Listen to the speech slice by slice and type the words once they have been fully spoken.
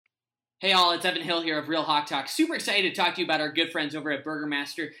Hey all, it's Evan Hill here of Real Hawk Talk. Super excited to talk to you about our good friends over at Burger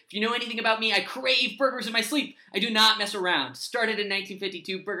Master. If you know anything about me, I crave burgers in my sleep. I do not mess around. Started in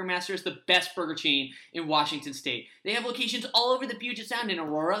 1952, Burger Master is the best burger chain in Washington State. They have locations all over the Puget Sound in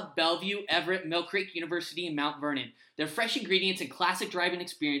Aurora, Bellevue, Everett, Mill Creek University, and Mount Vernon. Their fresh ingredients and classic drive-in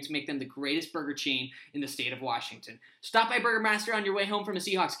experience make them the greatest burger chain in the state of Washington. Stop by Burger Master on your way home from a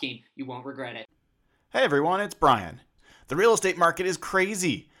Seahawks game. You won't regret it. Hey everyone, it's Brian. The real estate market is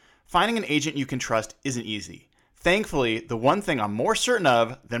crazy. Finding an agent you can trust isn't easy. Thankfully, the one thing I'm more certain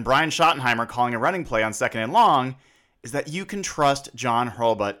of than Brian Schottenheimer calling a running play on 2nd and long is that you can trust John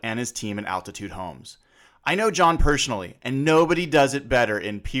Hurlbut and his team at Altitude Homes. I know John personally, and nobody does it better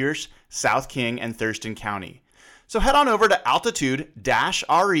in Pierce, South King, and Thurston County. So head on over to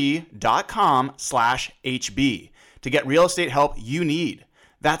altitude-re.com/HB to get real estate help you need.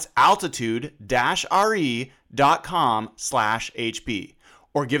 That's altitude-re.com/HB.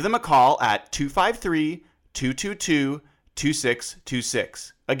 Or give them a call at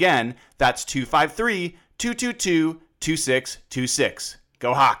 253-222-2626. Again, that's 253-222-2626.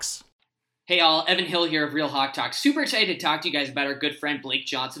 Go Hawks! Hey all, Evan Hill here of Real Hawk Talk. Super excited to talk to you guys about our good friend Blake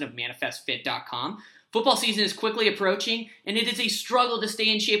Johnson of ManifestFit.com. Football season is quickly approaching, and it is a struggle to stay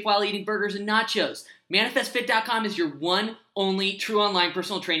in shape while eating burgers and nachos. ManifestFit.com is your one, only true online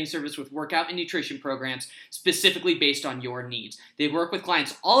personal training service with workout and nutrition programs specifically based on your needs. They work with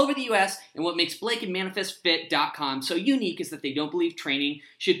clients all over the U.S., and what makes Blake and ManifestFit.com so unique is that they don't believe training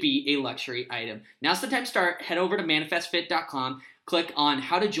should be a luxury item. Now's the time to start. Head over to ManifestFit.com. Click on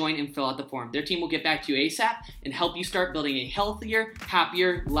how to join and fill out the form. Their team will get back to you ASAP and help you start building a healthier,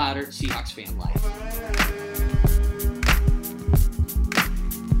 happier, louder Seahawks fan life.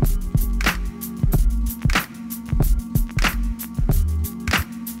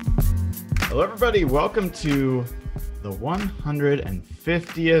 Hello everybody, welcome to the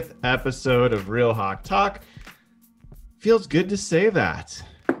 150th episode of Real Hawk Talk. Feels good to say that.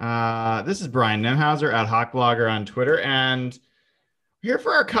 This is Brian Nemhauser at Hawk Blogger on Twitter, and here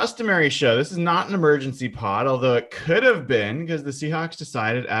for our customary show. This is not an emergency pod, although it could have been because the Seahawks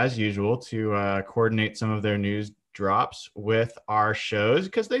decided, as usual, to coordinate some of their news drops with our shows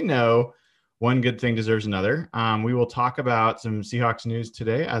because they know one good thing deserves another. We will talk about some Seahawks news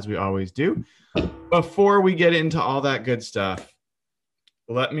today, as we always do. Before we get into all that good stuff,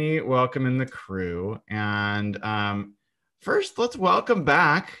 let me welcome in the crew. And first, let's welcome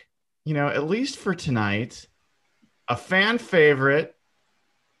back, at least for tonight, a fan favorite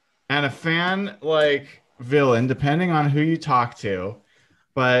and a fan villain, depending on who you talk to.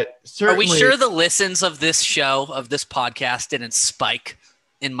 But certainly, are we sure the listens of this show, of this podcast, didn't spike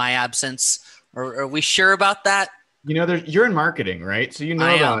in my absence? Or are we sure about that? You're in marketing, right? So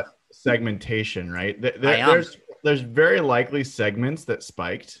about segmentation, right? There's very likely segments that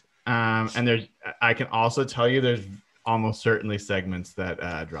spiked, and I can also tell you there's almost certainly segments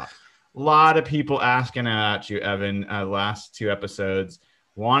that dropped. A lot of people asking about you, Evan, last two episodes,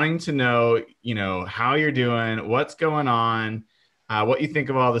 wanting to know, how you're doing, what's going on, what you think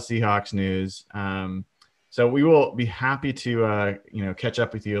of all the Seahawks news. So we will be happy to, catch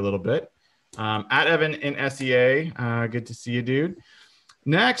up with you a little bit. At Evan in SEA, good to see you, dude.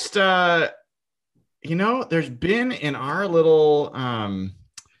 Next, there's been in our little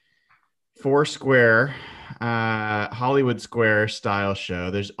Foursquare, Hollywood Square style show,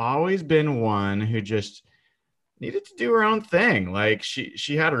 there's always been one who just needed to do her own thing. Like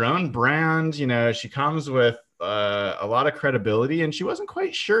she had her own brand, she comes with a lot of credibility, and she wasn't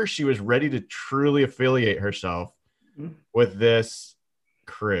quite sure she was ready to truly affiliate herself with this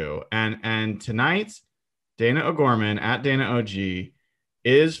crew. And tonight, Dana O'Gorman at Dana OG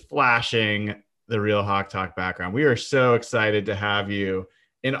is flashing the Real Hawk Talk background. We are so excited to have you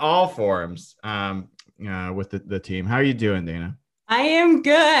in all forms with the team. How are you doing, Dana? I am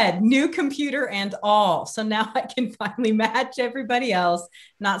good. New computer and all. So now I can finally match everybody else,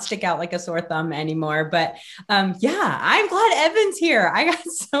 not stick out like a sore thumb anymore. But I'm glad Evan's here. I got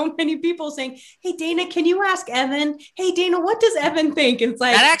so many people saying, hey, Dana, can you ask Evan? Hey, Dana, what does Evan think? It's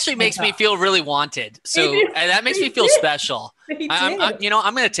like, that actually makes me feel really wanted. So that makes me feel special. I'm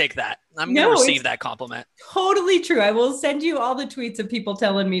going to take that. I'm going to receive that compliment. Totally true. I will send you all the tweets of people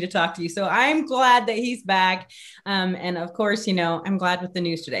telling me to talk to you. So I'm glad that he's back. And of course, I'm glad with the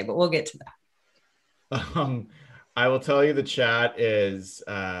news today, but we'll get to that. I will tell you the chat is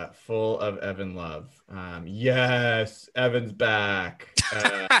full of Evan love. Yes, Evan's back.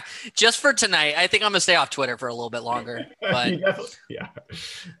 Just for tonight. I think I'm going to stay off Twitter for a little bit longer. But yeah.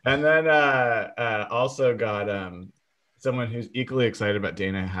 And then also got someone who's equally excited about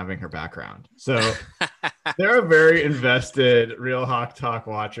Dana having her background. So they're very invested Real Hawk Talk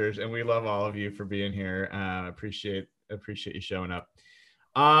watchers, and we love all of you for being here. Appreciate you showing up.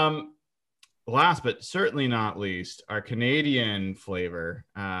 Last but certainly not least, our Canadian flavor,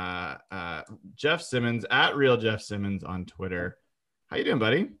 Jeff Simmons at Real Jeff Simmons on Twitter. How you doing,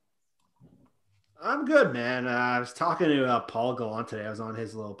 buddy? I'm good, man. I was talking to Paul Gallant today. I was on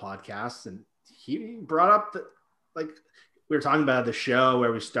his little podcast, and he brought up that, like, we were talking about the show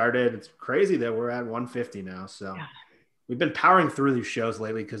where we started. It's crazy that we're at 150 now. So we've been powering through these shows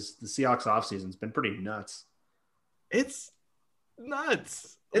lately because the Seahawks offseason's been pretty nuts. It's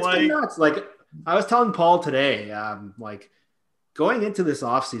nuts. It's been nuts. Like, I was telling Paul today, like, going into this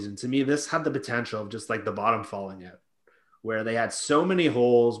offseason, to me, this had the potential of just like the bottom falling out, where they had so many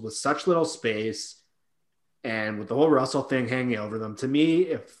holes with such little space and with the whole Russell thing hanging over them. To me,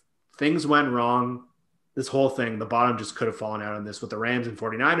 if things went wrong, this whole thing, the bottom just could have fallen out on this. What the Rams and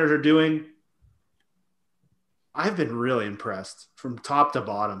 49ers are doing, I've been really impressed from top to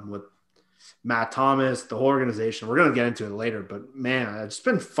bottom with Matt Thomas, the whole organization. We're going to get into it later, but man, it's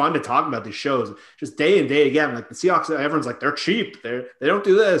been fun to talk about these shows just day and day again. Like the Seahawks, everyone's like, they're cheap. They don't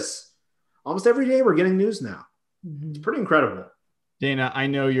do this. Almost every day we're getting news now. It's pretty incredible. Dana, I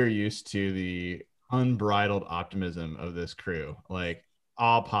know you're used to the unbridled optimism of this crew, like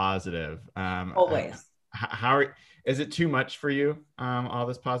all positive. Always. Is it too much for you? All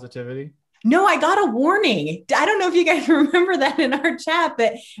this positivity? No, I got a warning. I don't know if you guys remember that in our chat,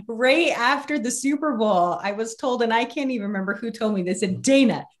 but right after the Super Bowl, I was told, and I can't even remember who told me this, and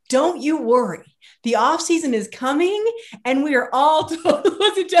Dana, don't you worry. The offseason is coming, and we are all told,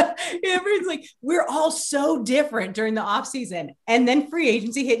 everyone's like, we're all so different during the offseason. And then free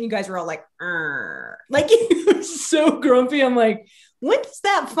agency hit, and you guys were all like, like, it was so grumpy. I'm like, when does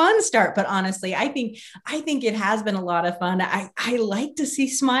that fun start? But honestly, I think it has been a lot of fun. I like to see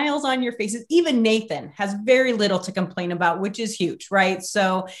smiles on your faces. Even Nathan has very little to complain about, which is huge, right?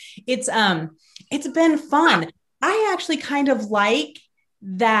 So it's been fun. I actually kind of like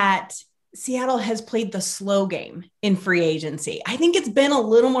that Seattle has played the slow game in free agency. I think it's been a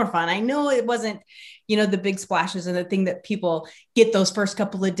little more fun. I know it wasn't, the big splashes and the thing that people get those first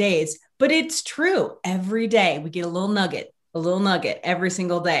couple of days, but it's true. Every day we get a little nugget every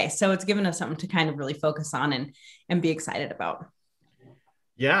single day. So it's given us something to kind of really focus on and be excited about.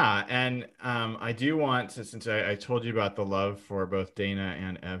 Yeah. And I do want to, since I told you about the love for both Dana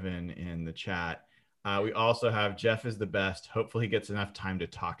and Evan in the chat, we also have Jeff is the best. Hopefully he gets enough time to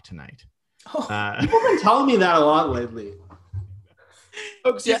talk tonight. People have been telling me that a lot lately.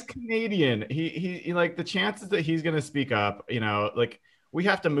 Folks, he's Canadian. He like the chances that he's going to speak up, like we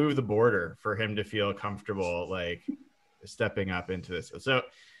have to move the border for him to feel comfortable, like stepping up into this. So,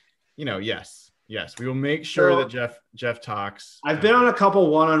 yes, we will make sure that Jeff talks. I've been on a couple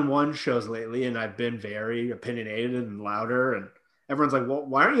one-on-one shows lately, and I've been very opinionated and louder, and everyone's like, well,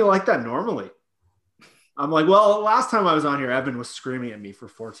 why aren't you like that normally? I'm like, well, last time I was on here, Evan was screaming at me for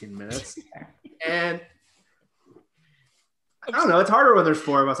 14 minutes. And I don't know. It's harder when there's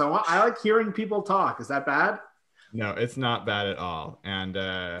four of us. I like hearing people talk. Is that bad? No, it's not bad at all. And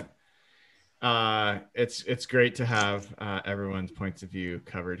it's great to have everyone's points of view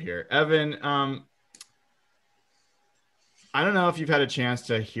covered here. Evan, I don't know if you've had a chance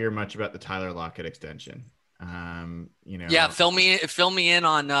to hear much about the Tyler Lockett extension. Yeah, fill me in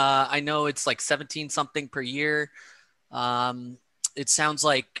on I know it's like 17 something per year. It sounds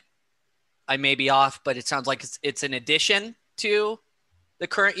like I may be off, but it sounds like it's an addition to the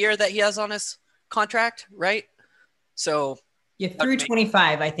current year that he has on his contract, right? So yeah, through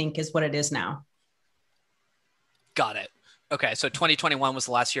 25, I think is what it is now. Got it. Okay, so 2021 was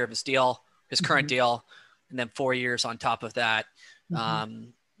the last year of his deal, his current deal, and then 4 years on top of that.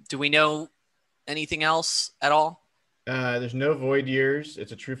 Do we know anything else at all? There's no void years.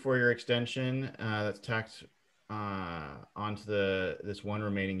 It's a true 4-year extension that's tacked onto this one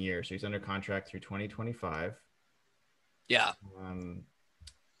remaining year. So he's under contract through 2025. Yeah.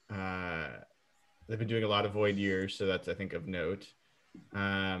 They've been doing a lot of void years, so that's, I think, of note.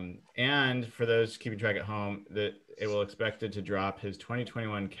 And for those keeping track at home, that it will expected to drop his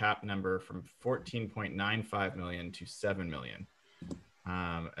 2021 cap number from 14.95 million to 7 million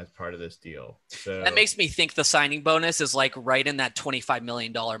as part of this deal. So that makes me think the signing bonus is like right in that $25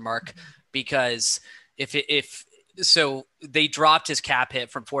 million mark, because if they dropped his cap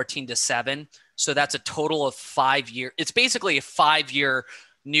hit from 14 to 7. So that's a total of 5 years. It's basically a 5-year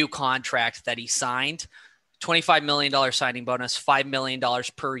new contract that he signed. $25 million signing bonus, $5 million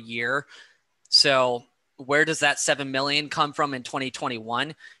per year. So where does that $7 million come from in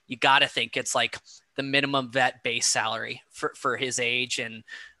 2021? You got to think it's like the minimum vet base salary for his age. And,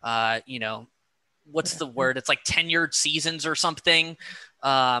 you know, what's the word? It's like tenured seasons or something.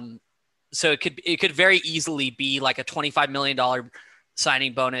 So it could very easily be like a $25 million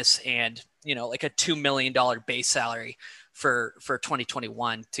signing bonus and, you know, like a $2 million base salary for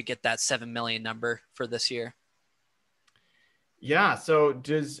 2021 to get that 7 million number for this year. Yeah. So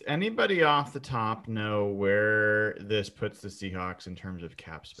does anybody off the top know where this puts the Seahawks in terms of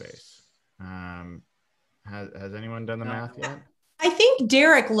cap space? Has anyone done the math yet? I think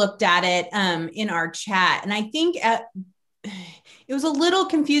Derek looked at it in our chat, and I think it was a little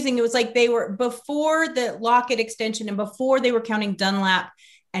confusing. It was like they were before the Lockett extension and before they were counting Dunlap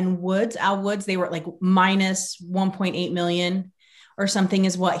and Al Woods, they were like minus 1.8 million or something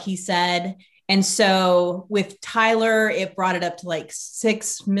is what he said. And so with Tyler, it brought it up to like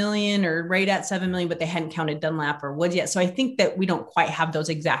 6 million or right at 7 million, but they hadn't counted Dunlap or Woods yet. So I think that we don't quite have those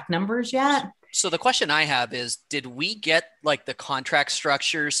exact numbers yet. So the question I have is, did we get like the contract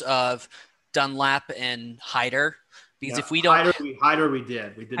structures of Dunlap and Hyder? Because if we don't, Hyder, we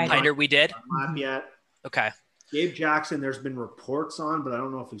did. We did. Hyder, we did. Dunlap yet. Okay. Gabe Jackson, there's been reports on, but I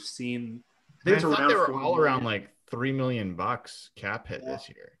don't know if we've seen. I thought they were all around like $3 million cap hit this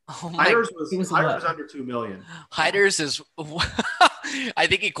year. Oh Hyder's was under 2 million. Hyder's is, I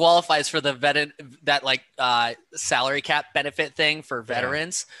think he qualifies for the salary cap benefit thing for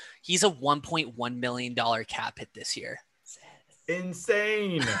veterans. Yeah. He's a $1.1 million cap hit this year.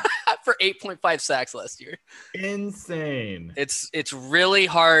 Insane. For 8.5 sacks last year. Insane. It's really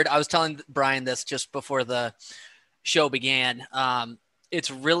hard. I was telling Brian this just before the show began. It's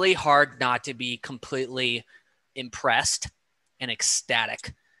really hard not to be completely impressed and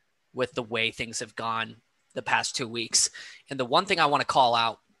ecstatic with the way things have gone the past 2 weeks. And the one thing I want to call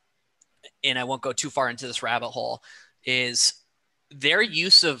out, and I won't go too far into this rabbit hole, is their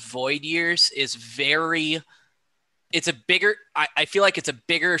use of void years is I feel like it's a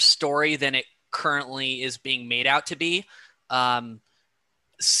bigger story than it currently is being made out to be. The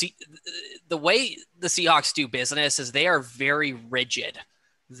way the Seahawks do business is they are very rigid.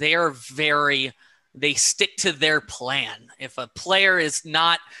 They stick to their plan. If a player is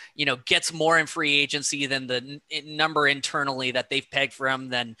not, gets more in free agency than the number internally that they've pegged for him,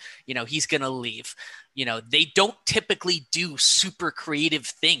 then, he's going to leave. They don't typically do super creative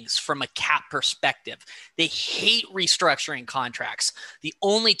things from a cap perspective. They hate restructuring contracts. The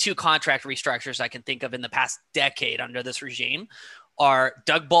only 2 contract restructures I can think of in the past decade under this regime are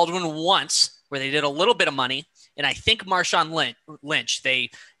Doug Baldwin once, where they did a little bit of money, and I think Marshawn Lynch,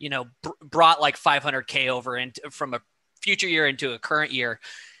 they, brought like $500K over from a future year into a current year.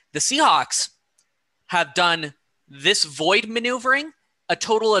 The Seahawks have done this void maneuvering a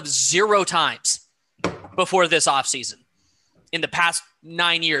total of 0 times before this offseason in the past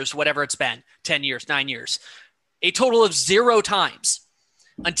 9 years, whatever it's been, 10 years, 9 years, a total of 0 times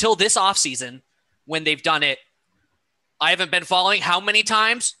until this offseason when they've done it. I haven't been following how many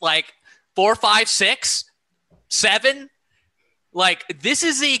times, like 4, 5, 6, 7. Like, this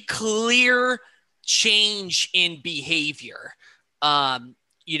is a clear change in behavior.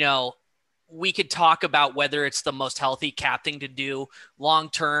 We could talk about whether it's the most healthy cap thing to do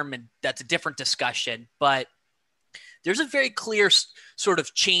long-term, and that's a different discussion, but there's a very clear sort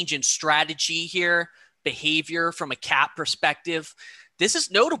of change in strategy here, behavior from a cap perspective. This is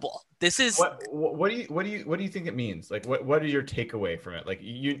notable. This is what do you think it means? Like, what is your takeaway from it? Like,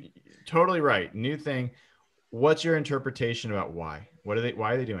 you totally right. New thing. What's your interpretation about why? Why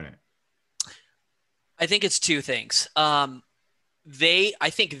are they doing it? I think it's 2 things. I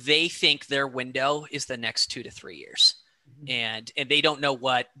think they think their window is the next 2 to 3 years. And they don't know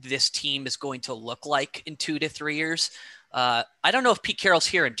what this team is going to look like in 2 to 3 years. I don't know if Pete Carroll's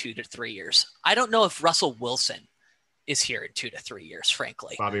here in 2 to 3 years. I don't know if Russell Wilson is here in 2 to 3 years,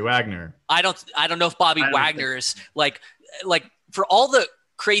 frankly. Bobby Wagner. I don't know if Bobby Wagner is like for all the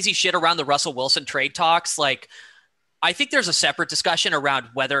crazy shit around the Russell Wilson trade talks. Like, I think there's a separate discussion around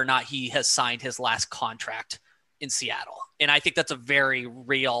whether or not he has signed his last contract in Seattle. And I think that's a very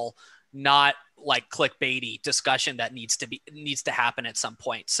real, not like clickbaity discussion that needs to happen at some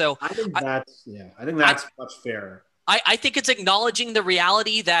point. So I think that's much fairer. I think it's acknowledging the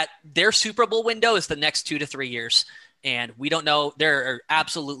reality that their Super Bowl window is the next 2 to 3 years. And we don't know. There are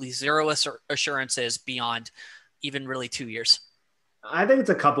absolutely 0 assurances beyond even really 2 years. I think it's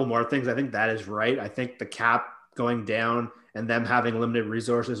a couple more things. I think that is right. I think the cap going down and them having limited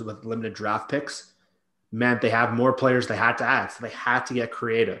resources with limited draft picks meant they have more players they had to add. So they had to get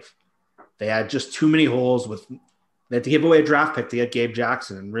creative. They had just too many holes they had to give away a draft pick to get Gabe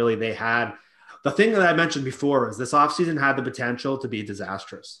Jackson. And really they had the thing that I mentioned before is this offseason had the potential to be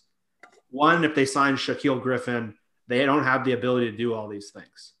disastrous. One, if they sign Shaquille Griffin, they don't have the ability to do all these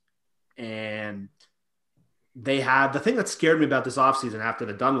things. And they had the thing that scared me about this offseason after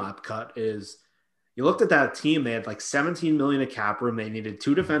the Dunlap cut is you looked at that team, they had like 17 million of cap room. They needed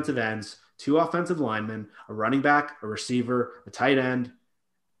 2 defensive ends, 2 offensive linemen, a running back, a receiver, a tight end,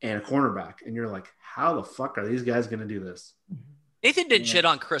 and a cornerback. And you're like, how the fuck are these guys going to do this? Nathan didn't shit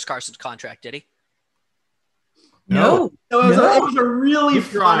on Chris Carson's contract, did he? No. It was a really He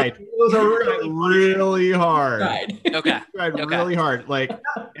tried. It was a really hard. Okay. Tried really hard. Like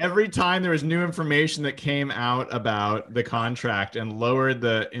every time there was new information that came out about the contract and lowered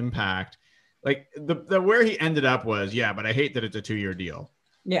the impact, like the where he ended up was, yeah, but I hate that it's a 2-year deal.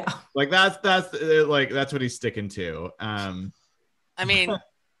 Yeah. Like that's what he's sticking to. I mean,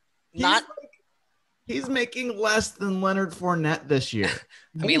 he's making less than Leonard Fournette this year.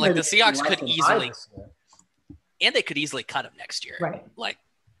 I mean, like the Seahawks could easily, and they could easily cut him next year. Right. Like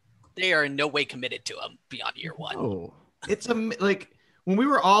they are in no way committed to him beyond year 1. Oh, it's like when we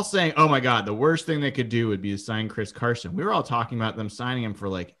were all saying, "Oh my God, the worst thing they could do would be to sign Chris Carson." We were all talking about them signing him for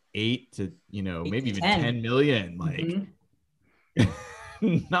like 8 to maybe even 10 million. Like,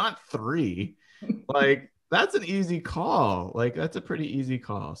 not 3. Like that's an easy call. Like that's a pretty easy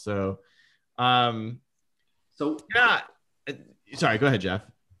call. So, yeah. Sorry, go ahead, Jeff.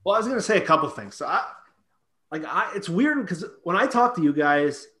 Well, I was going to say a couple things. So it's weird because when I talk to you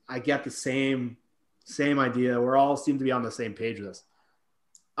guys, I get the same idea. We're all seem to be on the same page with this.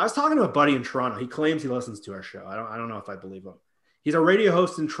 I was talking to a buddy in Toronto. He claims he listens to our show. I don't know if I believe him. He's a radio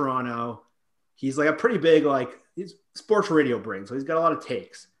host in Toronto. He's like a pretty big, he's sports radio brain. So he's got a lot of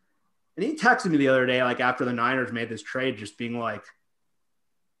takes. And he texted me the other day, like after the Niners made this trade, just being like,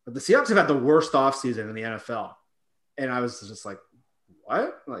 the Seahawks have had the worst offseason in the NFL. And I was just like,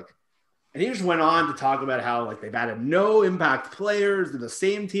 what? And he just went on to talk about how they've added no impact players. They're the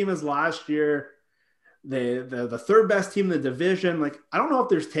same team as last year. The third best team in the division. I don't know if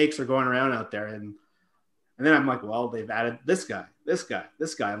there's takes are going around out there. And then I'm like, well, they've added this guy.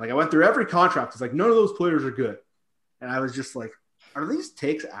 And I went through every contract. It's like, none of those players are good. And I was just like, are these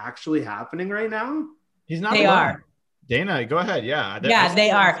takes actually happening right now? He's not. They are. Dana, go ahead. Yeah.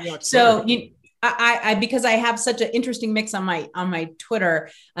 They are. So I because I have such an interesting mix on my Twitter,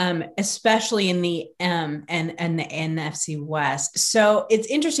 especially in the and the NFC West. So it's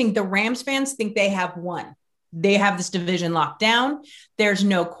interesting. The Rams fans think they have won. They have this division locked down. There's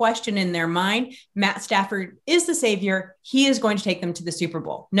no question in their mind. Matt Stafford is the savior. He is going to take them to the Super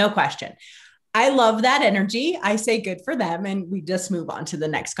Bowl. No question. I love that energy. I say good for them. And we just move on to the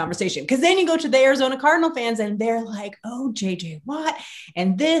next conversation. Because then you go to the Arizona Cardinal fans and they're like, oh, JJ Watt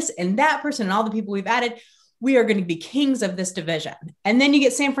and this and that person and all the people we've added. We are going to be kings of this division. And then you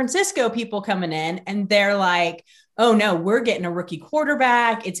get San Francisco people coming in and they're like, oh no, we're getting a rookie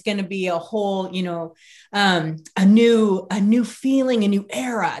quarterback. It's going to be a whole, a new feeling, a new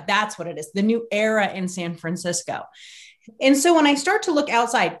era. That's what it is. The new era in San Francisco. And so when I start to look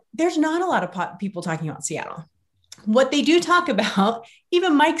outside, there's not a lot of people talking about Seattle. What they do talk about,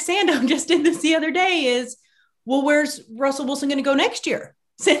 even Mike Sando just did this the other day, is, well, where's Russell Wilson going to go next year?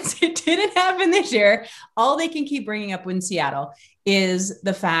 Since it didn't happen this year, all they can keep bringing up in Seattle is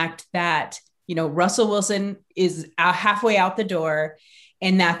the fact that, Russell Wilson is halfway out the door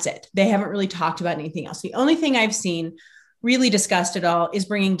and that's it. They haven't really talked about anything else. The only thing I've seen really discussed at all is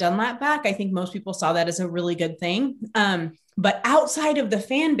bringing Dunlap back. I think most people saw that as a really good thing. But outside of the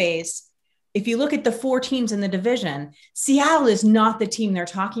fan base, if you look at the 4 teams in the division, Seattle is not the team they're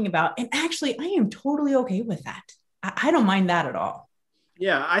talking about. And actually, I am totally okay with that. I don't mind that at all.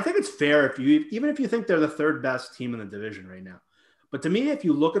 Yeah, I think it's fair even if you think they're the third best team in the division right now. But to me, if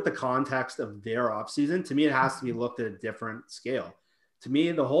you look at the context of their offseason, to me, it has to be looked at a different scale. To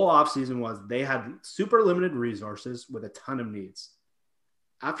me, the whole offseason was they had super limited resources with a ton of needs.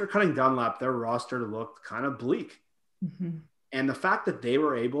 After cutting Dunlap, their roster looked kind of bleak. Mm-hmm. And the fact that they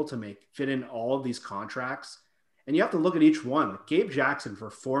were able to fit in all of these contracts, and you have to look at each one. Gabe Jackson for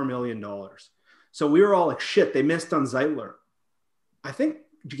 $4 million. So we were all like, shit, they missed on Zeitler. I think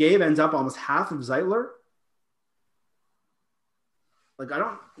Gabe ends up almost half of Zeitler. I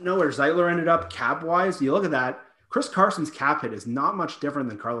don't know where Zeitler ended up cap-wise. You look at that. Chris Carson's cap hit is not much different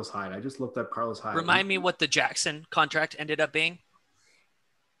than Carlos Hyde. I just looked up Carlos Hyde. Remind me what the Jackson contract ended up being.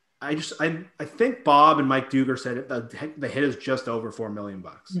 I think Bob and Mike Duger said it. The hit is just over $4 million.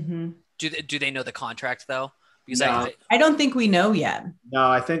 Mm-hmm. Do they know the contract though? Because no. I don't think we know yet. No,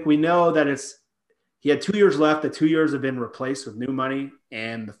 I think we know that he had 2 years left. The 2 years have been replaced with new money,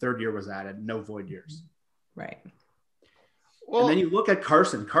 and the third year was added. No void years. Right. Well, and then you look at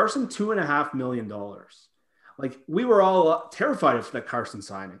Carson. Carson, $2.5 million. We were all terrified of that Carson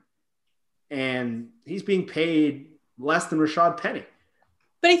signing. and he's being paid less than Rashad Penny.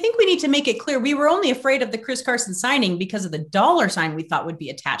 But I think we need to make it clear we were only afraid of the Chris Carson signing because of the dollar sign we thought would be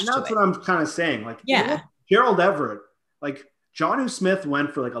attached to it. That's what I'm kind of saying. Like, yeah, Gerald Everett, like Jonnu Smith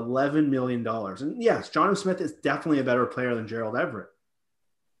went for like $11 million. And yes, Jonnu Smith is definitely a better player than Gerald Everett.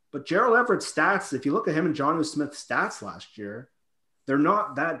 But Gerald Everett's stats, if you look at him and Jonnu Smith's stats last year, they're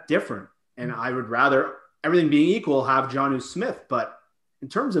not that different. And I would rather, everything being equal, have Jonnu Smith. But in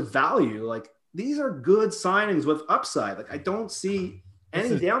terms of value, like these are good signings with upside. Like I don't see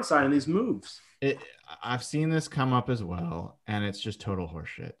any downside in these moves. I've seen this come up as well, and it's just total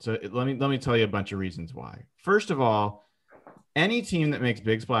horseshit. So let me tell you a bunch of reasons why. First of all, any team that makes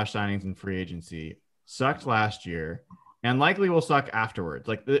big splash signings in free agency sucked last year and likely will suck afterwards.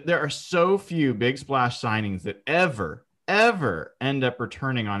 Like there are so few big splash signings that ever end up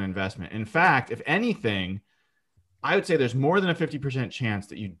returning on investment. In fact, if anything, I would say there's more than a 50% chance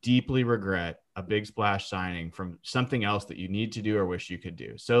that you deeply regret a big splash signing from something else that you need to do or wish you could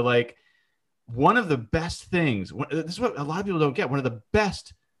do. So like one of the best things, this is what a lot of people don't get. One of the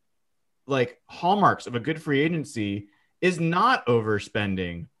best like hallmarks of a good free agency is not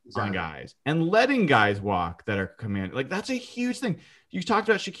overspending on guys and letting guys walk that are commanded. Like that's a huge thing. You talked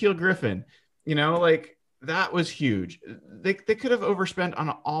about Shaquille Griffin, like that was huge. They could have overspent on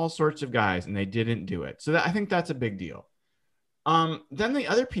all sorts of guys and they didn't do it. So I think that's a big deal. Then the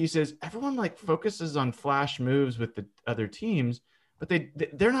other piece is everyone like focuses on flash moves with the other teams, but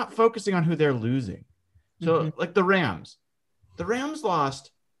they're not focusing on who they're losing. So like the Rams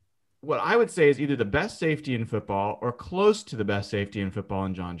lost what I would say is either the best safety in football or close to the best safety in football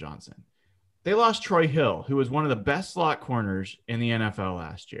in John Johnson. They lost Troy Hill, who was one of the best slot corners in the NFL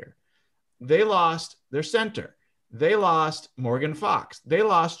last year. They lost their center. They lost Morgan Fox. They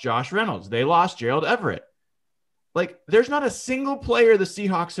lost Josh Reynolds. They lost Gerald Everett. Like, there's not a single player the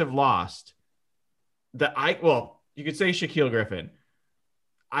Seahawks have lost that you could say Shaquille Griffin.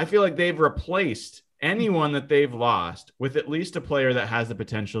 I feel like they've replaced anyone that they've lost with at least a player that has the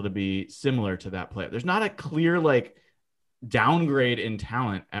potential to be similar to that player. There's not a clear, like, downgrade in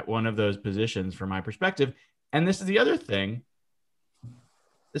talent at one of those positions from my perspective. And this is the other thing.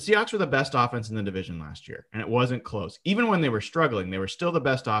 The Seahawks were the best offense in the division last year, and it wasn't close. Even when they were struggling, they were still the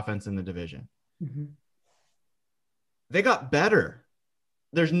best offense in the division. Mm-hmm. They got better.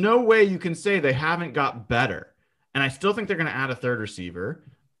 There's no way you can say they haven't got better. And I still think they're going to add a third receiver.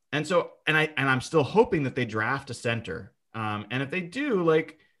 And so, I'm still hoping that they draft a center. And if they do,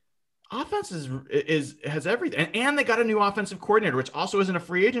 like, offense has everything. And they got a new offensive coordinator, which also isn't a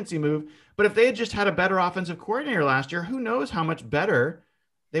free agency move. But if they had just had a better offensive coordinator last year, who knows how much better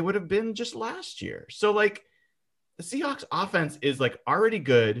they would have been just last year. So, like, the Seahawks offense is, like, already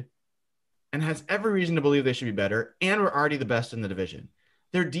good and has every reason to believe they should be better. And we're already the best in the division.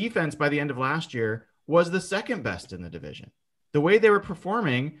 Their defense by the end of last year was the second best in the division. The way they were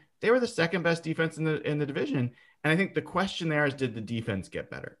performing, they were the second best defense in the division. And I think the question there is, did the defense get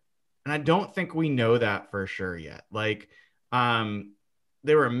better? And I don't think we know that for sure yet. Like,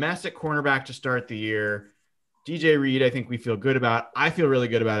 they were a mess at cornerback to start the year. DJ Reed, I think we feel good about. I feel really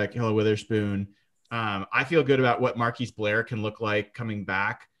good about Ahkello Witherspoon. I feel good about what Marquise Blair can look like coming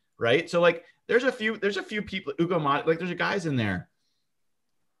back, right? So, like, there's a few people, Ugo Mott, like, there's guys in there.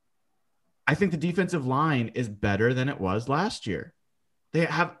 I think the defensive line is better than it was last year. They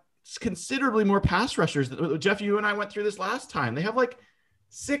have considerably more pass rushers. Jeff, you and I went through this last time. They have like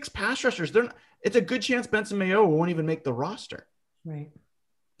 6 pass rushers. It's a good chance Benson Mayo won't even make the roster. Right.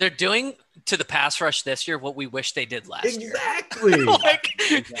 They're doing to the pass rush this year what we wish they did last year. Exactly.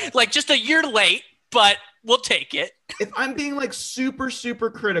 like just a year late, but we'll take it. If I'm being like super, super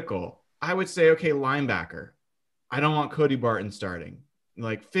critical, I would say, okay, linebacker. I don't want Cody Barton starting.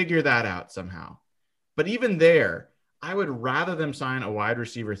 Like, figure that out somehow. But even there, I would rather them sign a wide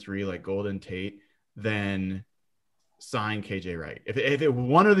receiver 3 like Golden Tate than sign KJ Wright. If it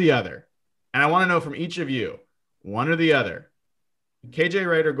one or the other, and I want to know from each of you, one or the other, KJ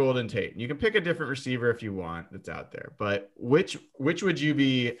Wright or Golden Tate. You can pick a different receiver if you want that's out there, but which would you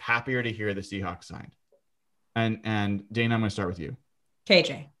be happier to hear the Seahawks signed? And Dana, I'm going to start with you.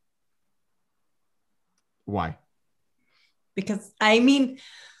 KJ. Why? Because, I mean,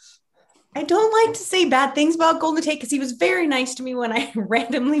 I don't like to say bad things about Golden Tate because he was very nice to me when I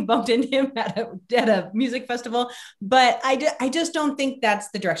randomly bumped into him at a music festival. But I just don't think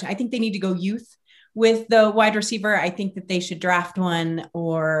that's the direction. I think they need to go youth with the wide receiver. I think that they should draft one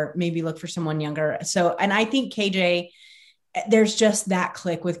or maybe look for someone younger. So, and I think KJ, there's just that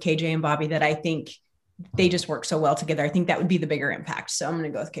click with KJ and Bobby that I think they just work so well together. I think that would be the bigger impact. So I'm going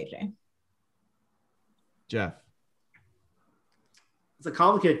to go with KJ. Jeff. It's a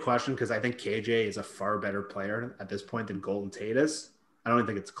complicated question because I think KJ is a far better player at this point than Golden Tate is. I don't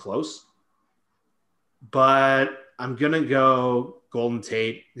think it's close. But I'm going to go Golden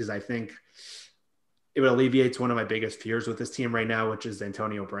Tate because I think it would alleviate one of my biggest fears with this team right now, which is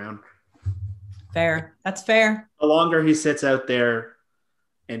Antonio Brown. Fair. That's fair. The longer he sits out there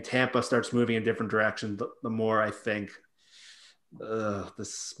and Tampa starts moving in different directions, the more I think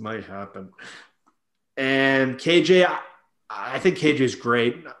this might happen. And KJ, I think KJ is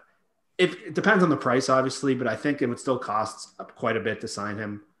great. It depends on the price, obviously, but I think it would still cost quite a bit to sign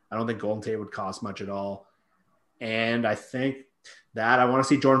him. I don't think Golden Tate would cost much at all. And I think that I want to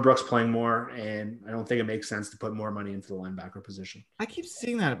see Jordan Brooks playing more, and I don't think it makes sense to put more money into the linebacker position. I keep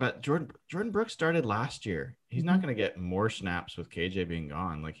seeing that, but Jordan Brooks started last year. He's not going to get more snaps with KJ being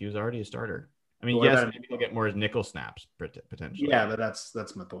gone. Like, he was already a starter. I mean, yes, maybe he'll get more nickel snaps potentially. Yeah, but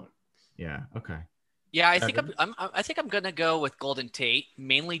that's my point. Yeah. Okay. Yeah, I think I'm gonna go with Golden Tate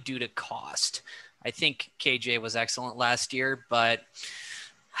mainly due to cost. I think KJ was excellent last year, but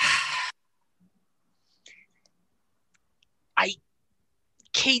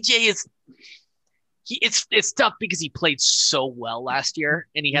KJ is it's tough because he played so well last year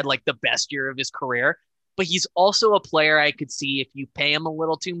and he had like the best year of his career. But he's also a player I could see if you pay him a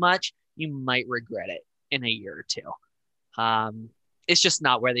little too much, you might regret it in a year or two. It's just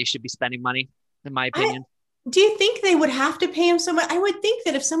not where they should be spending money, in my opinion. Do you think they would have to pay him so much? I would think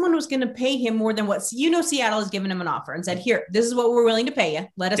that if someone was going to pay him more than what, Seattle has given him an offer and said, here, this is what we're willing to pay you.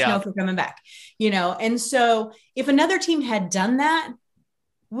 Let us know if we're coming back, And so if another team had done that,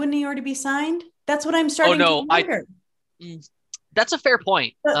 wouldn't he already be signed? That's what I'm starting to wonder. That's a fair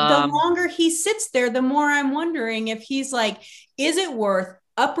point. The longer he sits there, the more I'm wondering if he's like, is it worth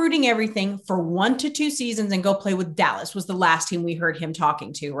uprooting everything for 1 to 2 seasons and go play with Dallas was the last team we heard him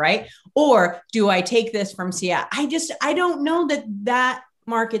talking to, right? Or do I take this from Seattle? I don't know that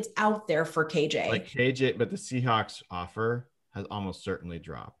market's out there for KJ. Like KJ, but the Seahawks offer has almost certainly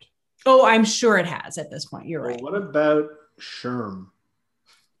dropped. Oh, I'm sure it has at this point. You're right. What about Sherm?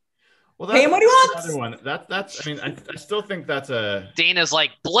 Well, pay him what he wants. Another one. That's. I mean, I still think that's a. Dana's like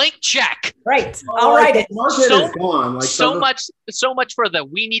blank check. Right. I'll write it. So much for the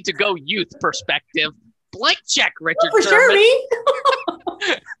we need to go youth perspective. Blank check, Richard. For sure, me.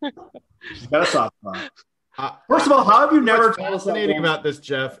 He's got a soft spot. First of all, how have you never told us fascinating about this,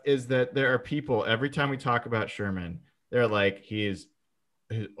 Jeff, is that there are people every time we talk about Sherman, they're like, he's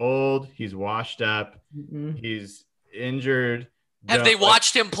old, he's washed up, he's injured. Have they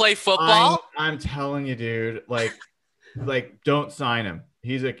watched him play football? I'm telling you, dude, like don't sign him.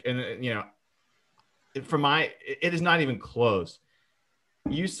 He's it is not even close.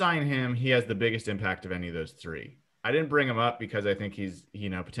 You sign him, he has the biggest impact of any of those three. I didn't bring him up because I think he's,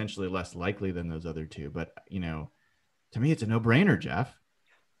 potentially less likely than those other two, but to me, it's a no-brainer, Jeff.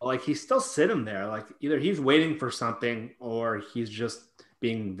 Like, he's still sitting there. Like, either he's waiting for something or he's just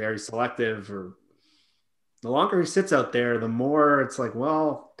being very selective, or the longer he sits out there, the more it's like,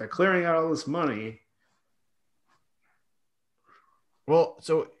 well, they're clearing out all this money. Well,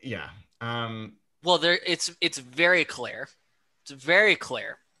 so yeah. Well, it's very clear. It's very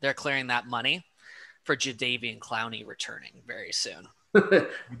clear they're clearing that money for Jadeveon Clowney returning very soon. We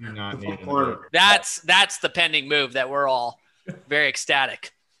do not need That's the pending move that we're all very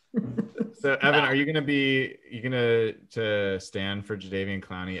ecstatic. So, Evan, are you going to stand for Jadeveon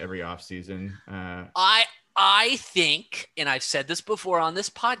Clowney every offseason? I think, and I've said this before on this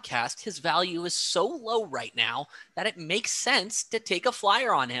podcast, his value is so low right now that it makes sense to take a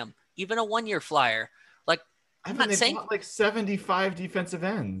flyer on him, even a 1-year flyer. Like, I'm not saying like 75 defensive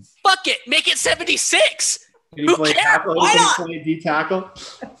ends. Fuck it, make it 76. Who cares? Why not? Play D tackle.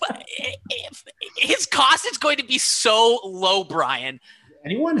 His cost is going to be so low, Brian.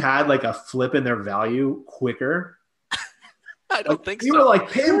 Anyone had like a flip in their value quicker? I don't think so. You were like,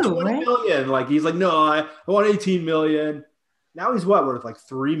 pay him $20 million. Like, he's like, no, I want $18 million. Now he's worth like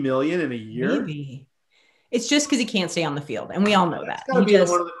 $3 million in a year? Maybe. It's just because he can't stay on the field, and we all know that. It's got to be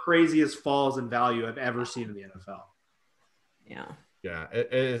one of the craziest falls in value I've ever seen in the NFL. Yeah. Yeah,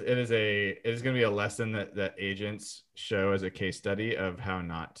 it is going to be a lesson that agents show as a case study of how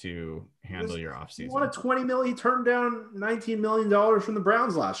not to handle your offseason. He wanted $20 million. He turned down $19 million from the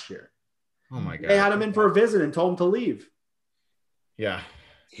Browns last year. Oh my God! They had him in for a visit and told him to leave. Yeah.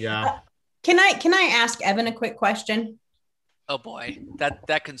 Can I ask Evan a quick question? Oh boy,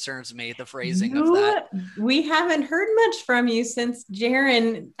 that concerns me. The phrasing of that. We haven't heard much from you since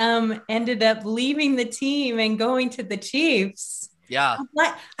Jaron ended up leaving the team and going to the Chiefs. Yeah.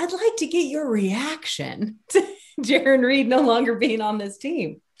 I'd like to get your reaction to Jaron Reed no longer being on this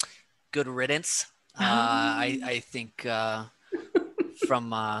team. Good riddance. I think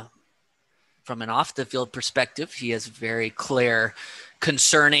from an off the field perspective, he has very clear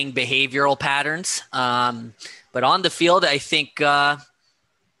concerning behavioral patterns. But on the field, I think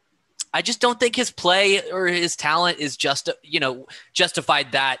I just don't think his play or his talent is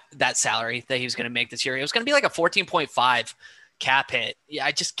justified that salary that he was going to make this year. It was going to be like a 14.5 cap hit. Yeah,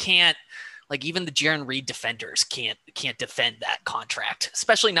 I just can't. Like even the Jaron Reed defenders can't defend that contract,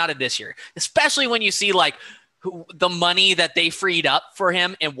 especially not in this year. Especially when you see like the money that they freed up for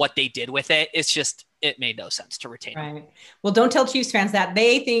him and what they did with it. It's just, it made no sense to retain him. Right. Well, don't tell Chiefs fans that.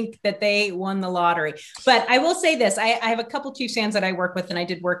 They think that they won the lottery. But I will say this. I have a couple Chiefs fans that I work with, and I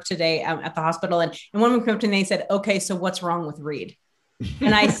did work today at the hospital. And one of them came up to me and they said, okay, so what's wrong with Reed?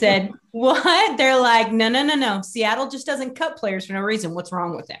 And I said, what? They're like, no. Seattle just doesn't cut players for no reason. What's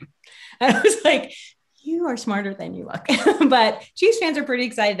wrong with him? And I was like, you are smarter than you look. But Chiefs fans are pretty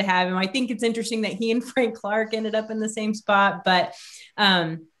excited to have him. I think it's interesting that he and Frank Clark ended up in the same spot. But,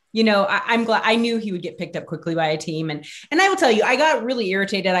 I'm glad. I knew he would get picked up quickly by a team. And I will tell you, I got really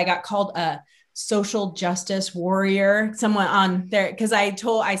irritated. I got called a social justice warrior, someone on there, because I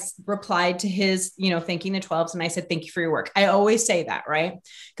replied to his, thanking the 12s. And I said, thank you for your work. I always say that, right?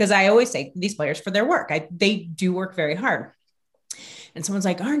 Because I always say these players for their work. They do work very hard. And someone's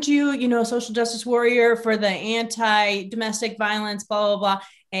like, aren't you, a social justice warrior for the anti-domestic violence, blah, blah,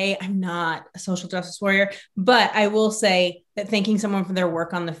 blah. I'm not a social justice warrior, but I will say that thanking someone for their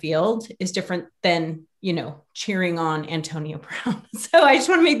work on the field is different than, cheering on Antonio Brown. So I just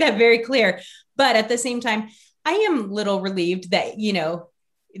want to make that very clear. But at the same time, I am little relieved that,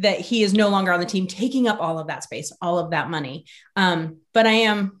 that he is no longer on the team, taking up all of that space, all of that money. But I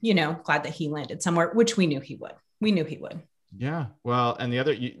am, glad that he landed somewhere, which we knew he would. Yeah. Well, and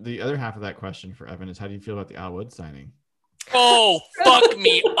the other half of that question for Evan is, how do you feel about the Al Woods signing? Oh, fuck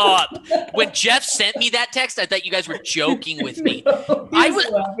me up. When Jeff sent me that text, I thought you guys were joking with me.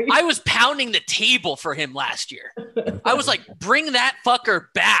 I was pounding the table for him last year. I was like, bring that fucker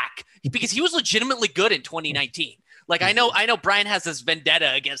back, because he was legitimately good in 2019. Like, I know Brian has this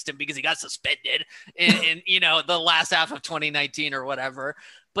vendetta against him because he got suspended in the last half of 2019 or whatever,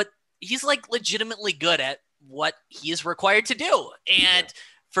 but he's like legitimately good at what he is required to do. And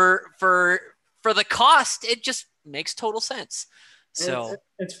for the cost, it just makes total sense. So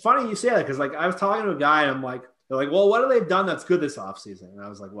it's funny you say that, because like I was talking to a guy and they're like, well, what have they done that's good this offseason? And I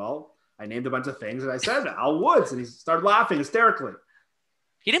was like, well, I named a bunch of things and I said Al Woods, and he started laughing hysterically.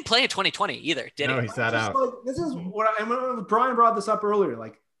 He didn't play in 2020 either, did he? No, he sat out. Like, this is what Brian brought this up earlier.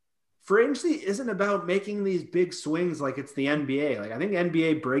 Like, free agency isn't about making these big swings like it's the NBA. Like, I think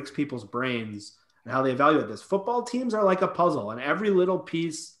NBA breaks people's brains and how they evaluate this. Football teams are like a puzzle, and every little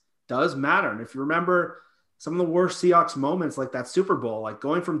piece does matter. And if you remember some of the worst Seahawks moments, like that Super Bowl, like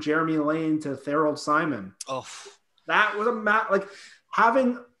going from Jeremy Lane to Thorold Simon. Oh, that was like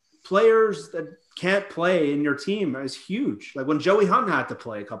having players that can't play in your team is huge. Like when Joey Hunt had to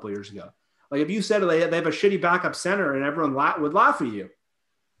play a couple of years ago. Like if you said they have a shitty backup center and everyone would laugh at you.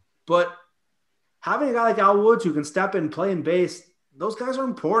 But having a guy like Al Woods who can step in, play in base, those guys are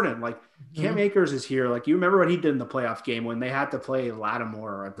important. Like Cam Akers is here. Like you remember what he did in the playoff game when they had to play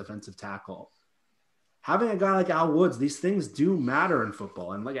Lattimore at defensive tackle. Having a guy like Al Woods, these things do matter in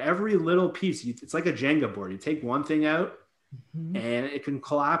football. And like every little piece, it's like a Jenga board. You take one thing out and it can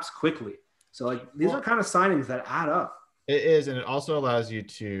collapse quickly. So like these are kind of signings that add up. It is. And it also allows you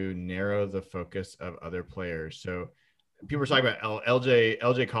to narrow the focus of other players. So people are talking about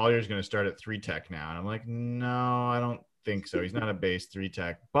LJ Collier is going to start at 3 tech now. And I'm like, no, I don't think so. He's not a base 3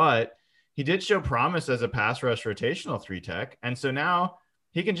 tech, but he did show promise as a pass rush rotational 3 tech. And so now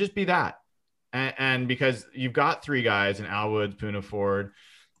he can just be that. And because you've got 3 guys in Al Woods, Poona Ford,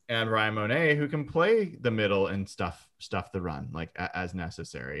 and Ryan Monet who can play the middle and stuff the run like as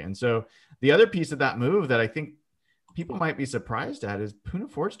necessary. And so the other piece of that move that I think people might be surprised at is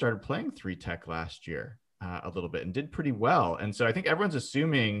Poona Ford started playing 3 tech last year a little bit and did pretty well. And so I think everyone's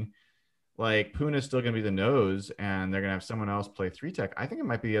assuming like Poona is still going to be the nose and they're going to have someone else play 3 tech. I think it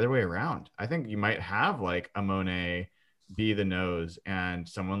might be the other way around. I think you might have like a Monet be the nose and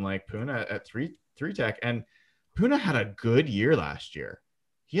someone like Poona at 3 tech. And Poona had a good year last year.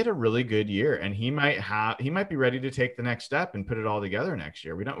 He had a really good year, and he might be ready to take the next step and put it all together next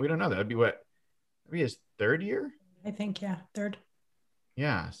year. We don't know. That would be his 3rd year. I think, yeah, 3rd.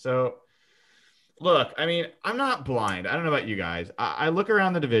 Yeah. So look, I mean, I'm not blind. I don't know about you guys. I look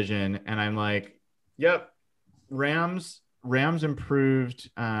around the division and I'm like, yep, Rams improved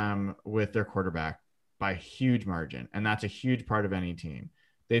with their quarterback by a huge margin. And that's a huge part of any team.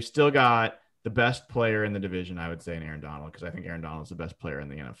 They've still got the best player in the division, I would say, in Aaron Donald, because I think Aaron Donald is the best player in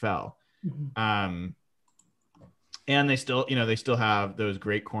the NFL. And they still, they still have those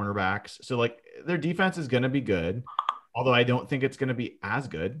great cornerbacks. So like their defense is going to be good, although I don't think it's going to be as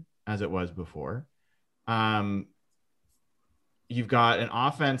good as it was before. You've got an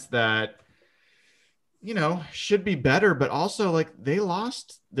offense that, should be better, but also like they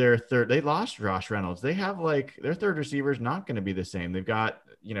lost Josh Reynolds. They have like their third receiver is not going to be the same. They've got,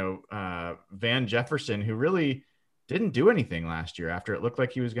 Van Jefferson, who really didn't do anything last year after it looked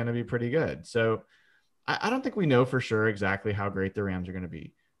like he was going to be pretty good. So I don't think we know for sure exactly how great the Rams are going to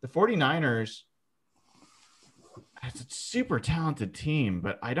be. The 49ers, it's a super talented team,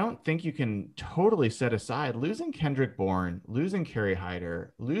 but I don't think you can totally set aside losing Kendrick Bourne, losing Kerry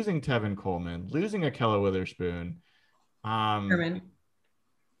Hyder, losing Tevin Coleman, losing Akella Witherspoon,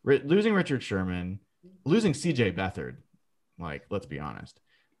 losing Richard Sherman, losing CJ Beathard. Like, let's be honest.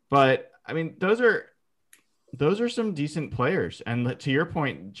 But I mean, those are some decent players. And to your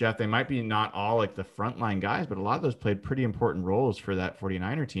point, Jeff, they might be not all like the frontline guys, but a lot of those played pretty important roles for that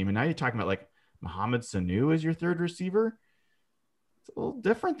 49er team. And now you're talking about like Mohamed Sanu as your third receiver. It's a little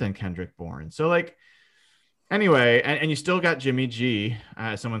different than Kendrick Bourne. So like, anyway, and you still got Jimmy G,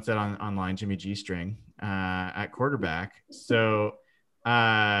 someone said online, Jimmy G string at quarterback. So,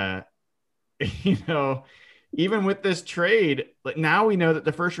 even with this trade, like now we know that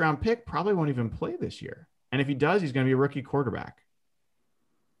the first round pick probably won't even play this year. And if he does, he's going to be a rookie quarterback.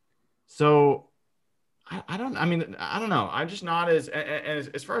 So I don't know. I'm just not as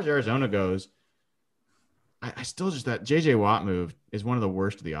far as Arizona goes, I still just, that JJ Watt move is one of the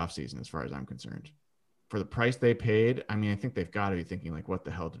worst of the offseason as far as I'm concerned. For the price they paid, I mean, I think they've got to be thinking like, what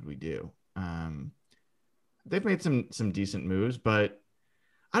the hell did we do? They've made some decent moves, but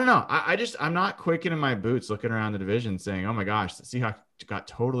I don't know. I'm not quaking in my boots looking around the division saying, oh my gosh, the Seahawks got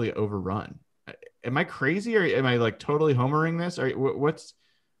totally overrun. Am I crazy or am I like totally homering this? Or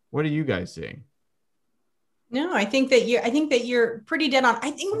what are you guys seeing? No, I think that you're pretty dead on.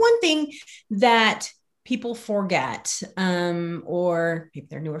 I think one thing that people forget, or maybe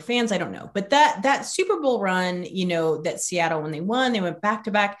they're newer fans, I don't know, but that Super Bowl run, that Seattle, when they won, they went back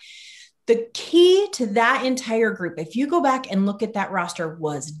to back. The key to that entire group, if you go back and look at that roster,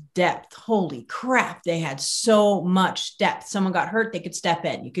 was depth. Holy crap. They had so much depth. Someone got hurt, they could step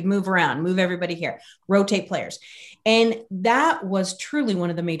in. You could move around, move everybody here, rotate players. And that was truly one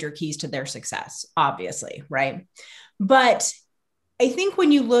of the major keys to their success, obviously, right? But I think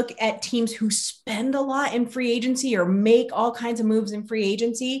when you look at teams who spend a lot in free agency or make all kinds of moves in free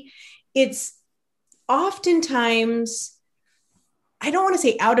agency, it's oftentimes, I don't want to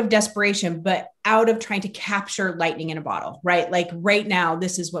say out of desperation, but out of trying to capture lightning in a bottle, right? Like right now,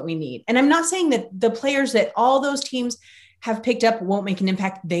 this is what we need. And I'm not saying that the players that all those teams have picked up won't make an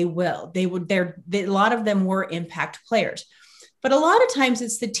impact. They will. A lot of them were impact players. But a lot of times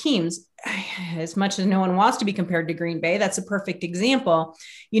it's the teams, as much as no one wants to be compared to Green Bay, that's a perfect example,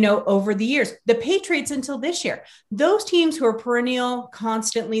 over the years. The Patriots until this year, those teams who are perennial,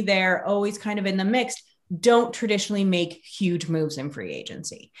 constantly there, always kind of in the mix, don't traditionally make huge moves in free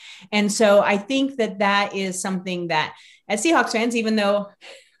agency. And so I think that is something that as Seahawks fans, even though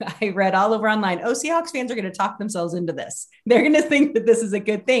I read all over online, Seahawks fans are going to talk themselves into this. They're going to think that this is a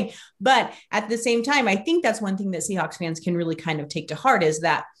good thing. But at the same time, I think that's one thing that Seahawks fans can really kind of take to heart is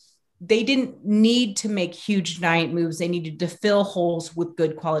that they didn't need to make huge giant moves. They needed to fill holes with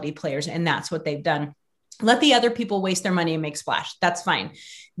good quality players. And that's what they've done. Let the other people waste their money and make splash. That's fine.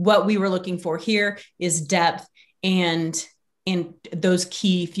 What we were looking for here is depth and those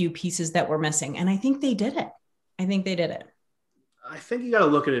key few pieces that were missing. And I think they did it. I think you got to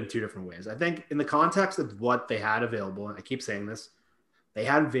look at it in two different ways. I think in the context of what they had available, and I keep saying this, they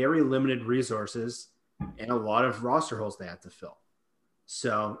had very limited resources and a lot of roster holes they had to fill.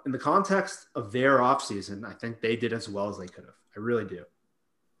 So in the context of their offseason, I think they did as well as they could have. I really do.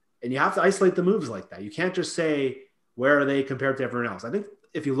 And you have to isolate the moves like that. You can't just say, where are they compared to everyone else? I think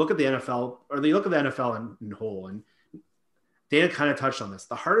if you look at the NFL, or you look at the NFL in whole, and Dana kind of touched on this,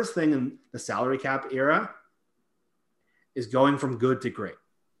 the hardest thing in the salary cap era is going from good to great.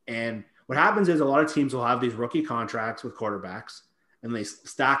 And what happens is a lot of teams will have these rookie contracts with quarterbacks, and they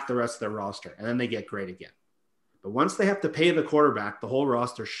stack the rest of their roster, and then they get great again. But once they have to pay the quarterback, the whole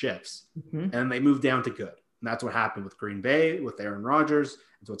roster shifts, and they move down to good. And that's what happened with Green Bay, with Aaron Rodgers.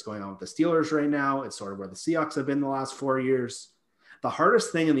 It's what's going on with the Steelers right now. It's sort of where the Seahawks have been the last 4 years. The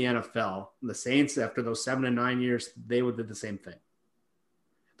hardest thing in the NFL, the Saints, after those 7 and 9 years, they did the same thing.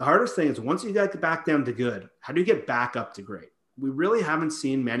 The hardest thing is once you get back down to good, how do you get back up to great? We really haven't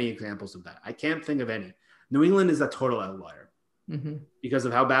seen many examples of that. I can't think of any. New England is a total outlier because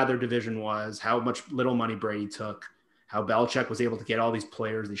of how bad their division was, how much little money Brady took, how Belichick was able to get all these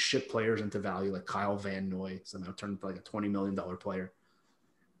players, these shit players into value, like Kyle Van Noy, somehow turned into like a $20 million player.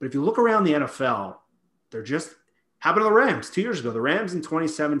 But if you look around the NFL, they're just happened to the Rams 2 years ago. The Rams in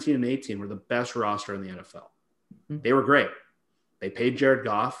 2017 and 18 were the best roster in the NFL. They were great. They paid Jared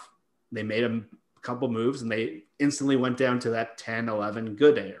Goff. They made him a couple moves, and they instantly went down to that 10, 11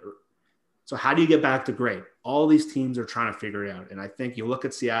 good era. So how do you get back to great? All these teams are trying to figure it out. And I think you look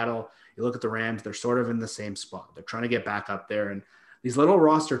at Seattle, you look at the Rams, they're sort of in the same spot. They're trying to get back up there. And these little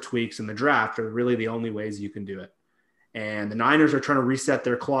roster tweaks in the draft are really the only ways you can do it. And the Niners are trying to reset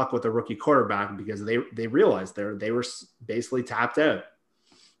their clock with a rookie quarterback because they realized they were basically tapped out.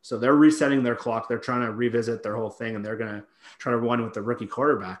 So they're resetting their clock. They're trying to revisit their whole thing, and they're going to try to run with the rookie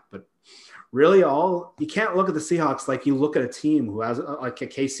quarterback. But really, you can't look at the Seahawks like you look at a team who has like a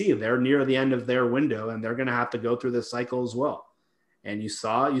KC. They're near the end of their window, and they're going to have to go through this cycle as well. And you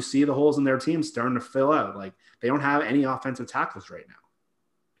see the holes in their team starting to fill out. Like they don't have any offensive tackles right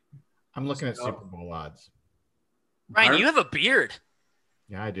now. I'm looking at Super Bowl odds. Ryan, you have a beard.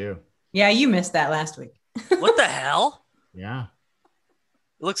 Yeah, I do. Yeah, you missed that last week. What the hell? Yeah.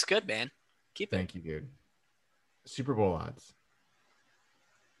 It looks good, man. Keep it. Thank you, dude. Super Bowl odds.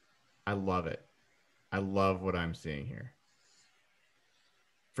 I love it. I love what I'm seeing here.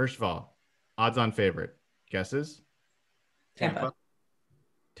 First of all, odds on favorite. Guesses? Tampa.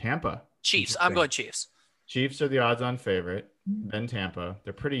 Chiefs. I'm going Chiefs. Chiefs are the odds on favorite. Then Tampa.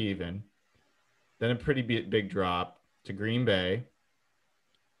 They're pretty even. Then a pretty big drop to Green Bay.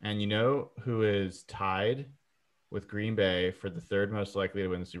 And you know who is tied with Green Bay for the third most likely to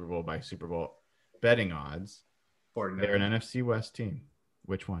win the Super Bowl by Super Bowl betting odds? They're an NFC West team.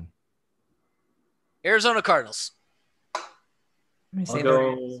 Which one? Arizona Cardinals. I'll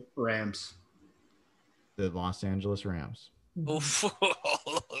go Rams. The Los Angeles Rams. Oof. I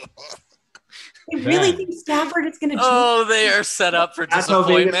really think Stafford is going to. Oh, they are set up for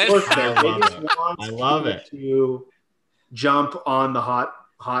disappointment. I love it. To jump on the hot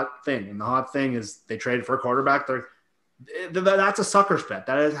thing, and the hot thing is they traded for a quarterback. That's a sucker's bet.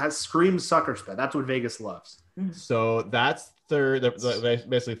 That has screams sucker's bet. That's what Vegas loves. So that's third,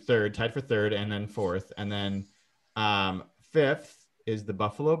 basically third, tied for third, and then fourth, and then fifth is the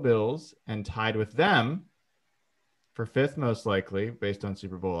Buffalo Bills, and tied with them for fifth most likely, based on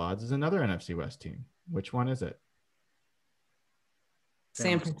Super Bowl odds, is another NFC West team. Which one is it?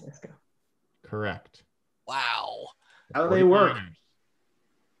 San Francisco. Correct. Wow. How do they work?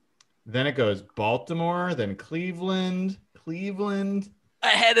 Then it goes Baltimore, then Cleveland,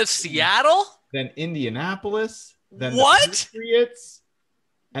 Ahead of Seattle? then Indianapolis, then What? the Patriots,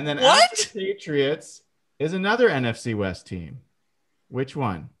 and then What? after the Patriots is another NFC West team. Which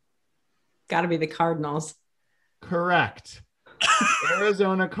one? Got to be the Cardinals. Correct.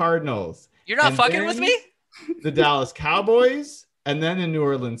 Arizona Cardinals. You're not And fucking with then me? The Dallas Cowboys, and then the New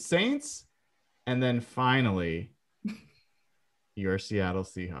Orleans Saints, and then finally your Seattle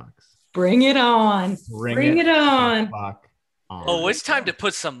Seahawks. Bring it on. Bring it on. Fuck on. Oh, it's time to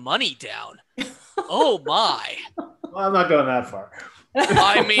put some money down. Oh my. Well, I'm not going that far.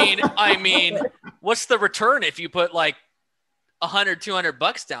 I mean, what's the return if you put like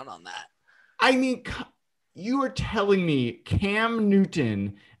 $100-200 down on that? I mean, you are telling me Cam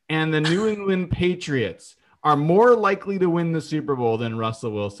Newton and the New England Patriots are more likely to win the Super Bowl than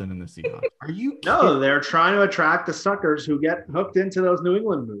Russell Wilson and the Seahawks? Are you kidding? No, they're trying to attract the suckers who get hooked into those New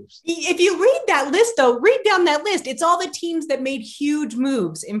England moves. If you read that list, though, read down that list. It's all the teams that made huge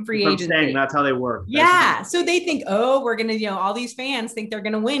moves in free I'm agency. saying that's how they work. Yeah. So they think, oh, we're going to, all these fans think they're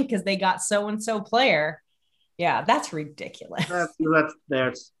going to win because they got so-and-so player. Yeah, that's ridiculous.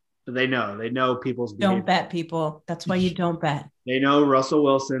 That's they know people's behavior. Don't bet, people. That's why you don't bet. They know Russell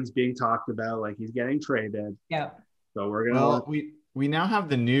Wilson's being talked about like he's getting traded. Yeah. So we're gonna. Well, we now have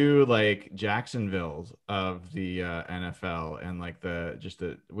the new like Jacksonvilles of the NFL, and like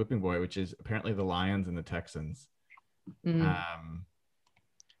the whipping boy, which is apparently the Lions and the Texans. Mm-hmm.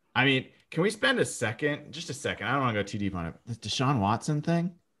 I mean, can we spend just a second? I don't want to go too deep on it. This Deshaun Watson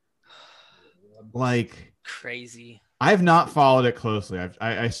thing, like Crazy. I have not followed it closely.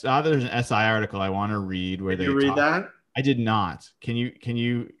 I saw there's an SI article I want to read where Did you read that? I did not. Can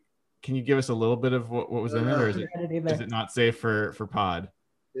you give us a little bit of what was in it, or is it not safe for pod?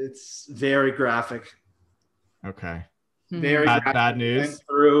 It's very graphic. Okay. Very bad news.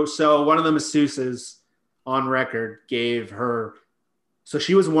 So one of the masseuses on record gave her. So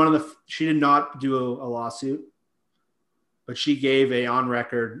she was she did not do a lawsuit, but she gave a on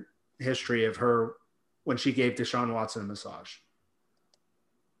record history of her when she gave Deshaun Watson a massage.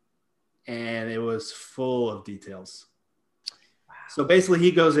 And it was full of details. Wow. So basically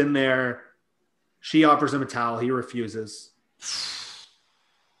he goes in there She offers him a towel. He refuses.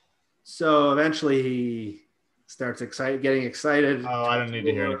 So eventually he starts getting excited. Oh, I don't need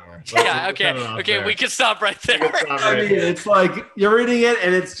to hear anymore. Yeah. Let's cut it Okay. off Okay. there. We can stop right there. I mean, it's like you're reading it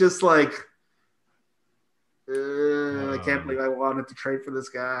and it's just like, I can't believe I wanted to trade for this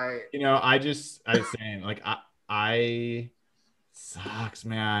guy. I was saying, like, I sucks,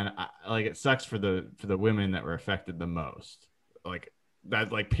 man. Like, it sucks for the women that were affected the most. Like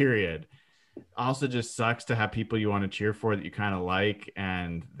that, like, period. Also, just sucks to have people you want to cheer for that you kind of like,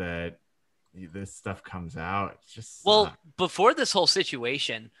 and that this stuff comes out. It's just Well, before this whole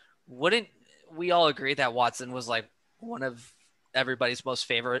situation, wouldn't we all agree that Watson was like one of everybody's most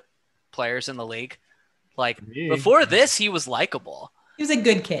favorite players in the league? Like before this, he was likable. He was a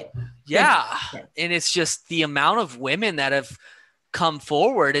good kid. Yeah. Good kid. And it's just the amount of women that have come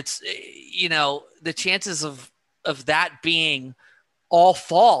forward. It's, the chances of that being all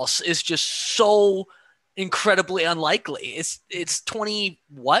false is just so incredibly unlikely. It's 20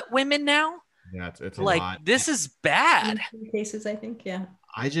 women now? Yeah, it's a like lot. This is bad. In cases, I think, yeah.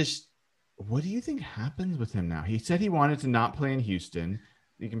 What do you think happens with him now? He said he wanted to not play in Houston.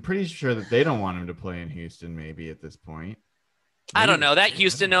 I'm pretty sure that they don't want him to play in Houston maybe at this point. I don't know. That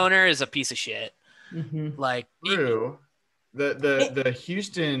Houston owner is a piece of shit. Mm-hmm. Like, True. The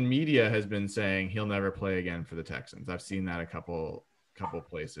Houston media has been saying he'll never play again for the Texans. I've seen that a couple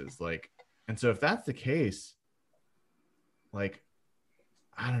places. Like, and so if that's the case, like,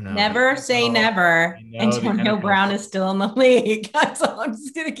 I don't know. Never say never. Antonio Brown is still in the league. That's all I'm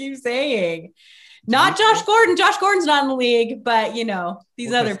just gonna keep saying. Not Josh Gordon. Josh Gordon's not in the league, but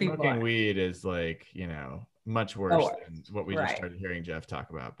these other people. Smoking weed is like, much worse than what we just started hearing Jeff talk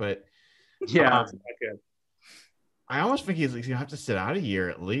about. But yeah, I almost think he's gonna have to sit out a year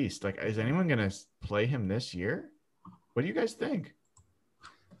at least. Like, is anyone gonna play him this year? What do you guys think?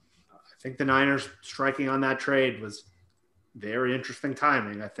 I think the Niners striking on that trade was very interesting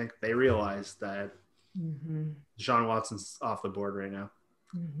timing. I think they realized that Deshaun Watson's off the board right now.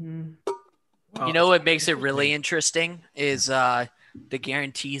 Mm-hmm. Well, what makes it really interesting is the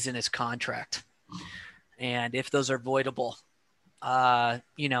guarantees in his contract. And if those are voidable,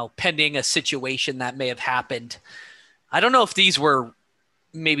 pending a situation that may have happened. I don't know if these were,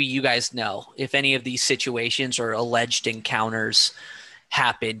 maybe you guys know, if any of these situations or alleged encounters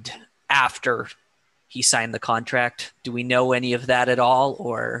happened after he signed the contract. Do we know any of that at all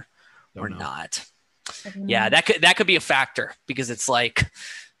or not? Yeah, that could be a factor because it's like,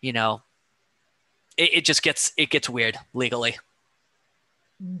 it gets weird legally.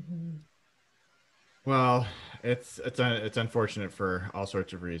 Mm-hmm. Well, it's unfortunate for all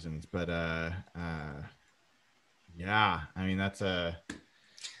sorts of reasons, but yeah, I mean that's a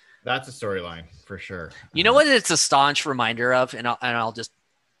storyline for sure. You know what? It's a staunch reminder of, and I'll just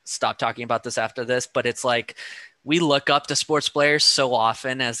stop talking about this after this, but it's like we look up to sports players so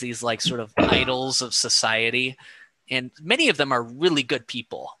often as these like sort of idols of society. And many of them are really good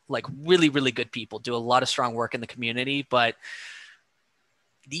people, like really, really good people, do a lot of strong work in the community. But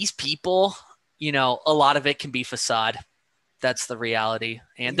these people, a lot of it can be facade. That's the reality.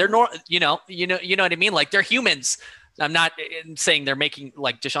 And they're you know what I mean? Like they're humans. I'm not saying they're making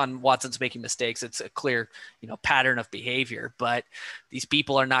like Deshaun Watson's making mistakes. It's a clear, pattern of behavior, but these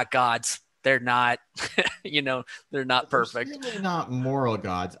people are not gods. They're not, they're not perfect. They're really not moral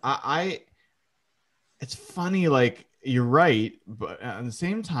gods. It's funny, like you're right, but at the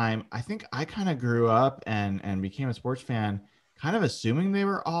same time, I think I kind of grew up and became a sports fan, kind of assuming they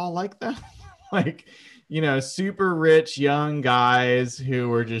were all like that, like super rich young guys who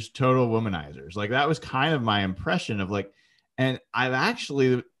were just total womanizers. Like that was kind of my impression of like, and I've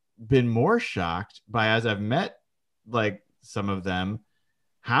actually been more shocked by as I've met like some of them,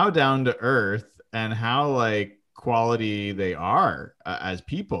 how down to earth and how like quality they are as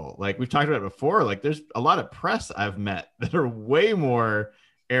people. Like we've talked about it before, like there's a lot of press I've met that are way more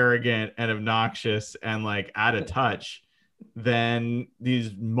arrogant and obnoxious and like out of touch than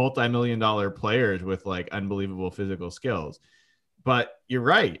these multi-million-dollar players with like unbelievable physical skills. But you're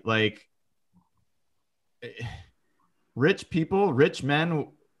right, like rich people, rich men,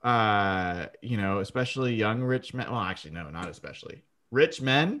 especially young rich men, well actually no, not especially rich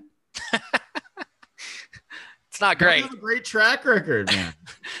men. It's not great. They don't have a great track record, man.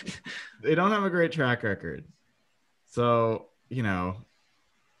 They don't have a great track record. So,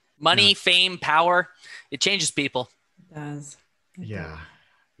 money, fame, power, it changes people. It does. Yeah.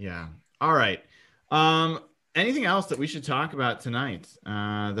 All right. Anything else that we should talk about tonight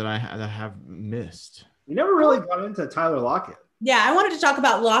that I have missed? We never really got into Tyler Lockett. Yeah, I wanted to talk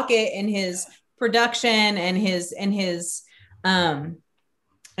about Lockett and his production and his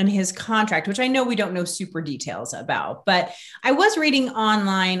and his contract, which I know we don't know super details about, but I was reading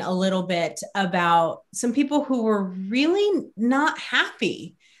online a little bit about some people who were really not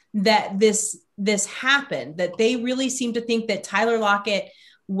happy that this happened, that they really seem to think that Tyler Lockett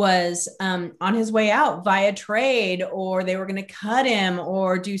was on his way out via trade, or they were going to cut him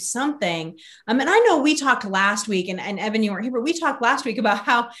or do something. And I know we talked last week, and Evan, you weren't here, but we talked last week about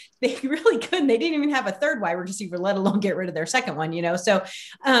how they really couldn't. They didn't even have a third wide receiver, let alone get rid of their second one, So,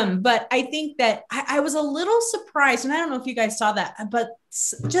 but I think that I was a little surprised, and I don't know if you guys saw that, but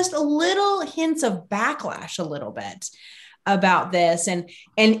just a little hints of backlash a little bit about this, and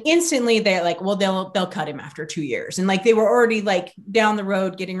instantly they're like, well, they'll cut him after 2 years, and like they were already like down the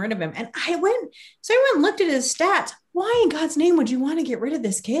road getting rid of him. And I went and looked at his stats. Why in God's name would you want to get rid of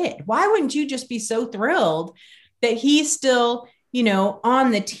this kid? Why wouldn't you just be so thrilled that he's still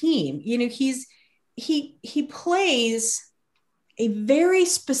on the team? He plays a very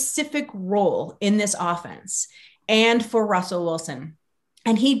specific role in this offense and for Russell Wilson,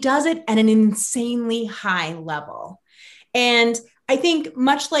 and he does it at an insanely high level. And I think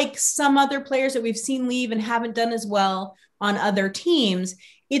much like some other players that we've seen leave and haven't done as well on other teams,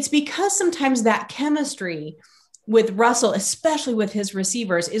 it's because sometimes that chemistry with Russell, especially with his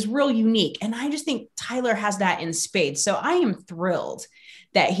receivers, is real unique. And I just think Tyler has that in spades. So I am thrilled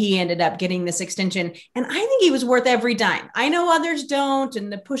that he ended up getting this extension. And I think he was worth every dime. I know others don't, and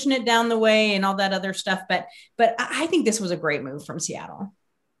they're pushing it down the way and all that other stuff. But I think this was a great move from Seattle.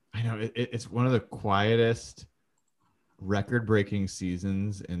 I know it's one of the quietest record-breaking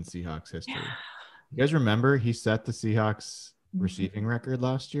seasons in Seahawks history. You guys remember he set the Seahawks receiving record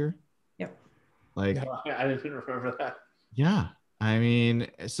last year? Yep. Like, no, I didn't remember that. Yeah. I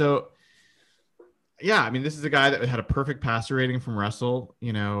mean, this is a guy that had a perfect passer rating from Russell,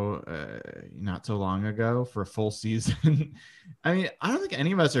 not so long ago for a full season. I mean, I don't think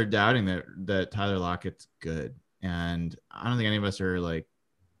any of us are doubting that Tyler Lockett's good. And I don't think any of us are like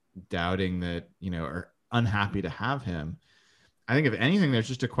doubting that, are unhappy to have him. I think if anything, there's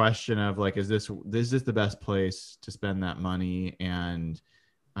just a question of like, is this the best place to spend that money? And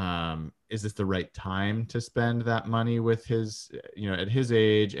is this the right time to spend that money with his, at his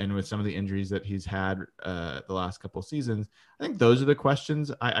age and with some of the injuries that he's had the last couple of seasons? I think those are the questions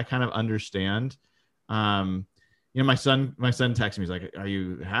I kind of understand. My son texted me, he's like, are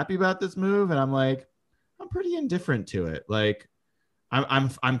you happy about this move? And I'm like, I'm pretty indifferent to it. Like,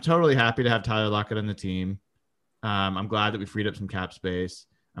 I'm totally happy to have Tyler Lockett on the team. I'm glad that we freed up some cap space.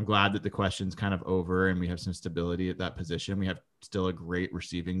 I'm glad that the question's kind of over and we have some stability at that position. We have still a great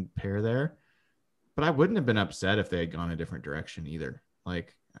receiving pair there, but I wouldn't have been upset if they had gone a different direction either.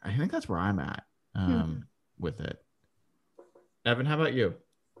 Like, I think that's where I'm at with it. Evan, how about you?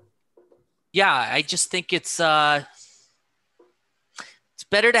 Yeah, I just think it's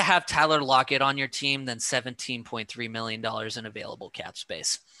better to have Tyler Lockett on your team than $17.3 million in available cap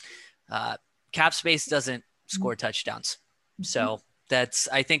space. Cap space doesn't score touchdowns. So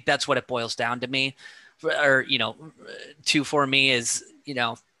I think that's what it boils down to me, for me is,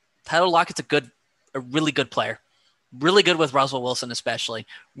 Tyler Lockett's a really good player, really good with Russell Wilson, especially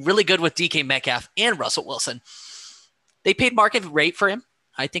really good with DK Metcalf and Russell Wilson. They paid market rate for him.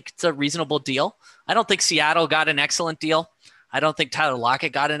 I think it's a reasonable deal. I don't think Seattle got an excellent deal. I don't think Tyler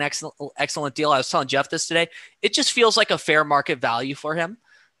Lockett got an excellent deal. I was telling Jeff this today. It just feels like a fair market value for him.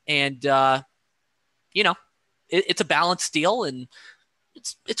 And, it's a balanced deal, and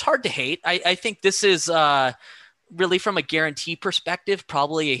it's hard to hate. I think this is really, from a guarantee perspective,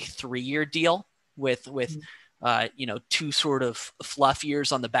 probably a 3-year deal with 2 sort of fluff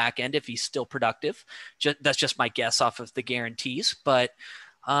years on the back end if he's still productive. That's just my guess off of the guarantees. But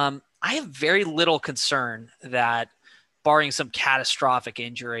I have very little concern that, barring some catastrophic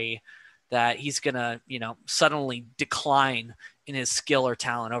injury, that he's going to, suddenly decline in his skill or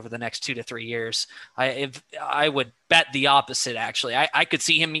talent over the next 2 to 3 years. I would bet the opposite, actually. I could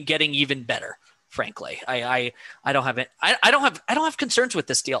see him getting even better, frankly. I don't have concerns with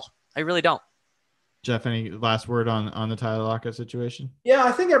this deal. I really don't. Jeff, any last word on the Tyler Lockett situation? Yeah,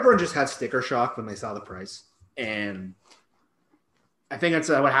 I think everyone just had sticker shock when they saw the price. And I think that's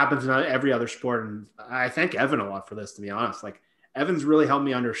what happens in every other sport. And I thank Evan a lot for this, to be honest. Like, Evan's really helped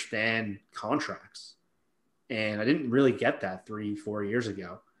me understand contracts. And I didn't really get that 3-4 years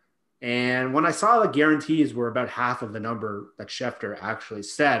ago. And when I saw the guarantees were about half of the number that Schefter actually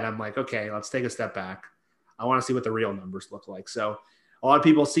said, I'm like, okay, let's take a step back. I want to see what the real numbers look like. So a lot of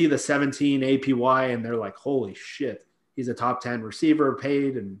people see the 17 APY and they're like, holy shit, he's a top 10 receiver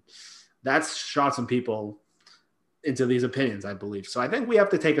paid. And that's shot some people into these opinions, I believe. So I think we have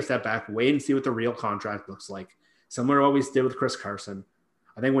to take a step back, wait and see what the real contract looks like. Similar to what we did with Chris Carson.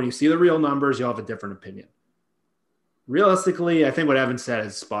 I think when you see the real numbers, you'll have a different opinion. Realistically, I think what Evan said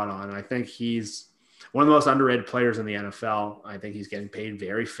is spot on. I think he's one of the most underrated players in the NFL. I think he's getting paid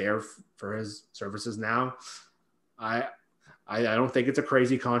very fair for his services now. I don't think it's a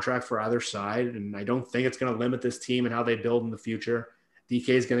crazy contract for either side, and I don't think it's going to limit this team and how they build in the future. DK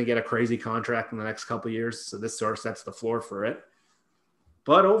is going to get a crazy contract in the next couple of years, so this sort of sets the floor for it.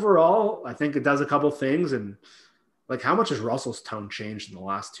 But overall, I think it does a couple things, and like how much has Russell's tone changed in the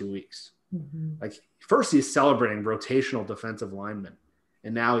last 2 weeks? Mm-hmm. Like first he's celebrating rotational defensive linemen,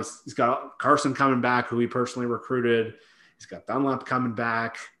 and now he's got Carson coming back, who he personally recruited. He's got Dunlap coming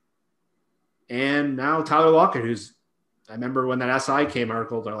back, and now Tyler Lockett, who's I remember when that SI came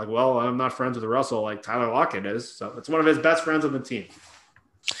article, they're like, well, I'm not friends with Russell like Tyler Lockett is. So it's one of his best friends on the team.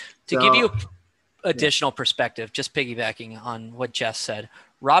 To give you additional perspective, just piggybacking on what Jeff said,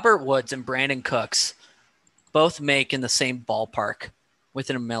 Robert Woods and Brandon Cooks both make in the same ballpark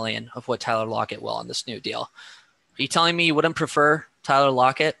within $1 million of what Tyler Lockett will on this new deal. Are you telling me you wouldn't prefer Tyler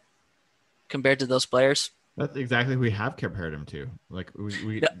Lockett compared to those players? That's exactly who we have compared him to. Like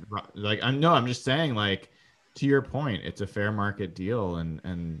I'm just saying, like, to your point, it's a fair market deal,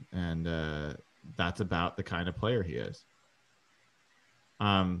 and that's about the kind of player he is.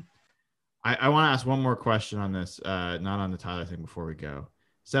 I want to ask one more question on this, not on the Tyler thing before we go.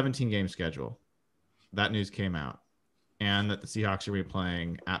 17 game schedule. That news came out, and that the Seahawks are going to be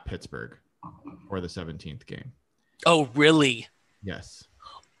playing at Pittsburgh for the 17th game. Oh, really? Yes.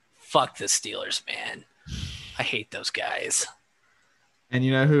 Fuck the Steelers, man. I hate those guys. And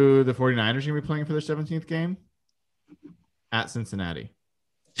you know who the 49ers are going to be playing for their 17th game? At Cincinnati.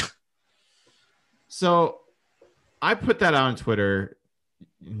 So I put that out on Twitter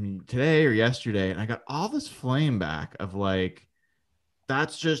today or yesterday, and I got all this flame back of like,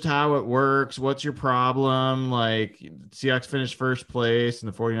 that's just how it works. What's your problem? Like, Seahawks finished first place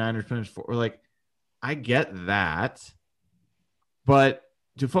and the 49ers finished fourth. Like, I get that. But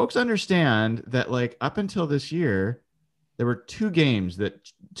do folks understand that, like, up until this year, there were two games out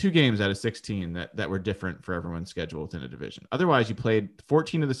of 16 that were different for everyone's schedule within a division. Otherwise, you played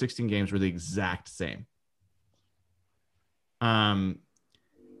 14 of the 16 games were the exact same. And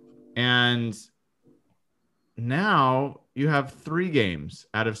now you have 3 games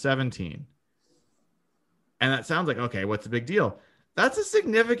out of 17. And that sounds like, okay, what's the big deal? That's a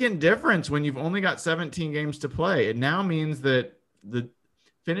significant difference when you've only got 17 games to play. It now means that the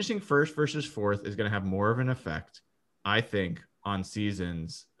finishing first versus fourth is going to have more of an effect, I think, on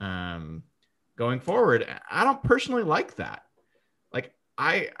seasons going forward. I don't personally like that. Like,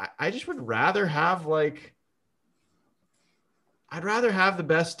 I just would rather have, like, I'd rather have the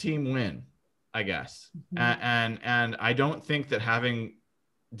best team win, I guess. Mm-hmm. And I don't think that having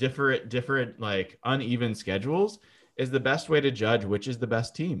different like uneven schedules is the best way to judge which is the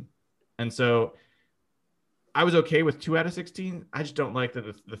best team. And so I was okay with 2 out of 16. I just don't like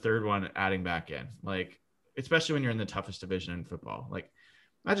the third one adding back in, like, especially when you're in the toughest division in football. Like,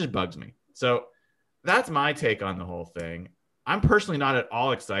 that just bugs me. So that's my take on the whole thing. I'm personally not at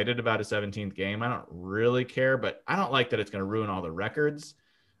all excited about a 17th game. I don't really care, but I don't like that it's going to ruin all the records.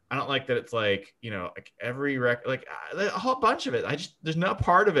 I don't like that it's like, you know, like every record, like a whole bunch of it. There's no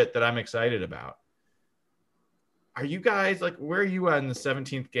part of it that I'm excited about. Are you guys, like, where are you at in the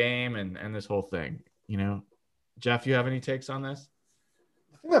 17th game and this whole thing? You know, Jeff, you have any takes on this?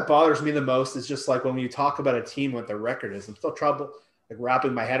 The thing that bothers me the most is just like when you talk about a team, what their record is. I'm still trouble like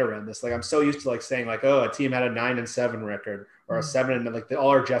wrapping my head around this. Like, I'm so used to like saying like, oh, a team had a 9-7 record or a 7, and like all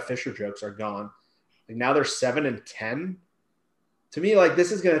our Jeff Fisher jokes are gone. Like, now they're 7-10. To me, like,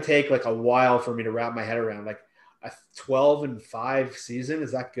 this is going to take like a while for me to wrap my head around. Like, a 12-5 season,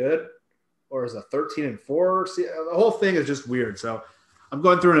 is that good? Or is a 13-4? The whole thing is just weird. So I'm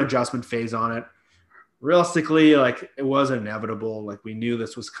going through an adjustment phase on it. Realistically, like, it was inevitable. Like, we knew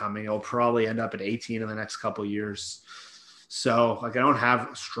this was coming. It'll probably end up at 18 in the next couple of years. So, like, I don't have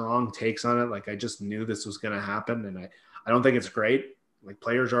strong takes on it. Like, I just knew this was going to happen, and I don't think it's great. Like,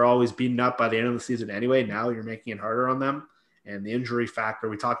 players are always beaten up by the end of the season anyway. Now you're making it harder on them. And the injury factor,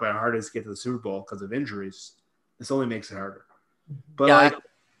 we talk about how hard it is to get to the Super Bowl because of injuries. This only makes it harder. But,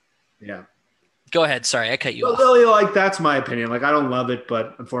 yeah. Go ahead. Sorry, I cut you off. Really, like, that's my opinion. Like, I don't love it,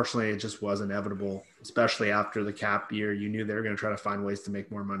 but unfortunately, it just was inevitable, especially after the cap year. You knew they were going to try to find ways to make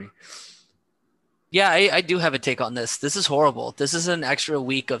more money. Yeah, I do have a take on this. This is horrible. This is an extra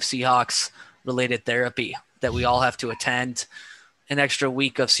week of Seahawks-related therapy that we all have to attend, an extra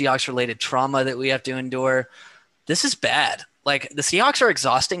week of Seahawks-related trauma that we have to endure. This is bad. Like, the Seahawks are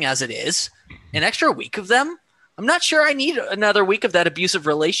exhausting as it is. An extra week of them? I'm not sure I need another week of that abusive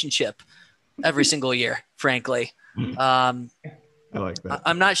relationship every single year, frankly. I like that.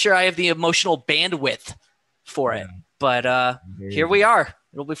 I'm not sure I have the emotional bandwidth for it, but Very here we are.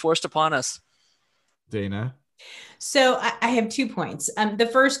 It'll be forced upon us. Dana. So I have 2 points. The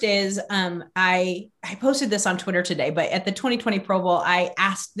first is I posted this on Twitter today, but at the 2020 Pro Bowl, I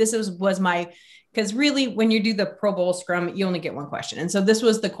asked, was my, because really when you do the Pro Bowl scrum, you only get one question. And so this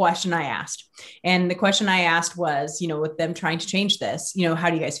was the question I asked. And the question I asked was, with them trying to change this, how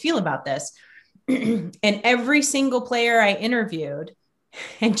do you guys feel about this? And every single player I interviewed,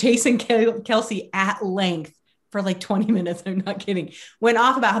 and Jason Kelsey at length for like 20 minutes, I'm not kidding, went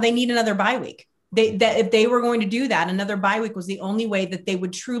off about how they need another bye week. That if they were going to do that, another bye week was the only way that they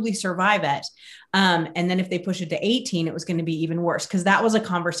would truly survive it. And then if they push it to 18, it was going to be even worse, because that was a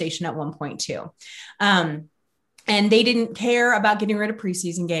conversation at one point too. And they didn't care about getting rid of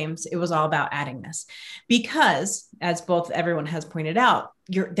preseason games. It was all about adding this because, as everyone has pointed out,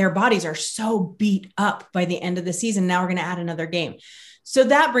 their bodies are so beat up by the end of the season. Now we're going to add another game. So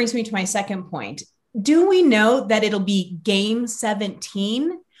that brings me to my second point. Do we know that it'll be game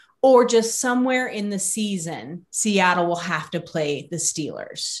 17? Or just somewhere in the season, Seattle will have to play the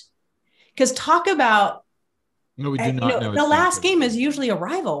Steelers? Because talk about, no, we do not know. The last game is usually a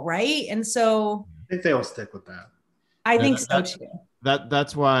rival, right? And so I think they'll stick with that. I think so too.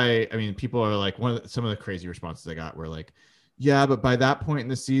 That's why, I mean, people are like, some of the crazy responses I got were like, yeah, but by that point in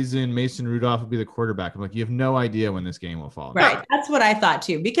the season, Mason Rudolph will be the quarterback. I'm like, you have no idea when this game will fall. Right. That's what I thought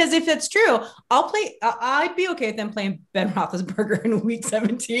too. Because if it's true, I'd be okay with them playing Ben Roethlisberger in week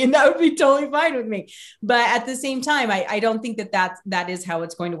 17. That would be totally fine with me. But at the same time, I don't think that is how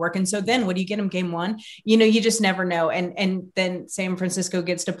it's going to work. And so then what do you get them game 1? You just never know. And then San Francisco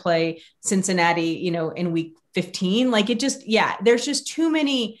gets to play Cincinnati, in week 15. Like there's just too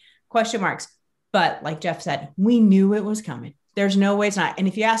many question marks. But like Jeff said, we knew it was coming. There's no way it's not. And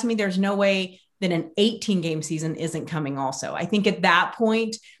if you ask me, there's no way that an 18-game season isn't coming also. I think at that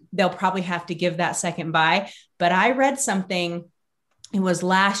point, they'll probably have to give that second bye. But I read something, it was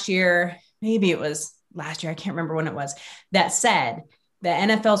last year, maybe it was last year, I can't remember when it was, that said the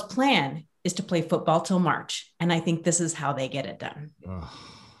NFL's plan is to play football till March. And I think this is how they get it done. Oh,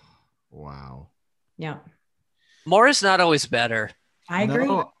 wow. Yeah. More is not always better. I agree.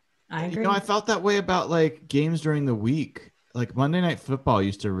 No. I agree. I felt that way about like games during the week. Like Monday Night Football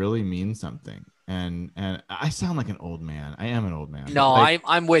used to really mean something. And I sound like an old man. I am an old man. No, like,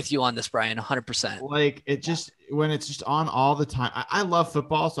 I'm with you on this, Brian, 100%. Like it just, when it's just on all the time. I love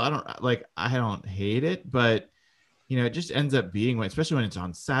football, so I don't hate it, but it just ends up being, especially when it's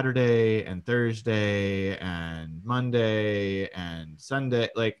on Saturday and Thursday and Monday and Sunday.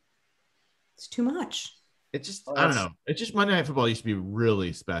 Like it's too much. It's just, I don't know. It's just Monday Night Football used to be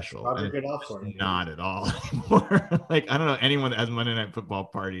really special. And it's not at all anymore. Like, I don't know anyone that has Monday Night Football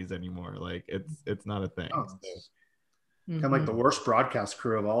parties anymore. Like, it's not a thing. Oh, kind of like the worst broadcast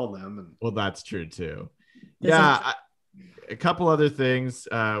crew of all of them. And well, that's true too. Yeah. A couple other things.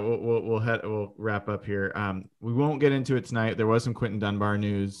 We'll wrap up here. We won't get into it tonight. There was some Quinton Dunbar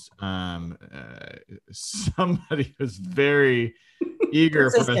news. Somebody was very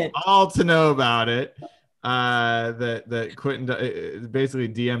eager for us all to know about it. That Quinton basically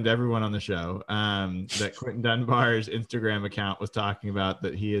DM'd everyone on the show. That Quinton Dunbar's Instagram account was talking about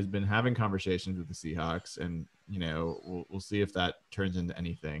that he has been having conversations with the Seahawks, and we'll see if that turns into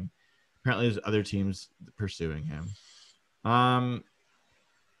anything. Apparently, there's other teams pursuing him. And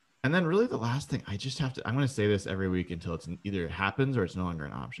then really the last thing, I'm going to say this every week until it's either it happens or it's no longer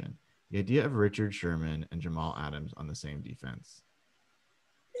an option. The idea of Richard Sherman and Jamal Adams on the same defense.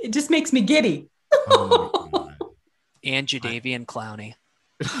 It just makes me giddy. Oh my God. And Jadeveon Clowney.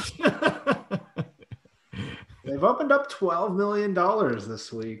 They've opened up $12 million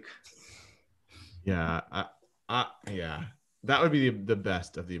this week. Yeah. Yeah. That would be the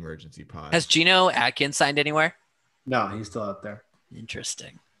best of the emergency pod. Has Geno Atkins signed anywhere? No, he's still out there.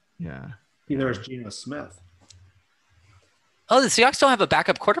 Interesting. Yeah. Either is Geno Smith. Oh, the Seahawks don't have a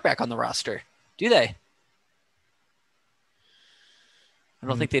backup quarterback on the roster, do they? I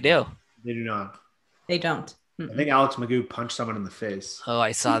don't think they do. They do not. They don't. I think Alex Magoo punched someone in the face. Oh,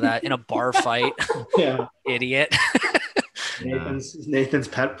 I saw that in a bar fight. Yeah. Idiot. Nathan's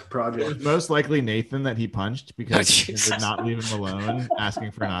pet project. It was most likely Nathan that he punched because he did not leave him alone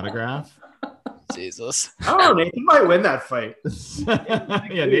asking for an autograph. Jesus. Oh, Nathan might win that fight.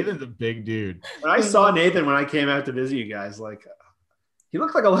 Yeah, Nathan's a big dude. When I saw Nathan when I came out to visit you guys, like he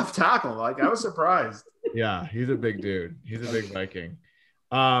looked like a left tackle. Like I was surprised. Yeah, he's a big dude. He's a big Viking.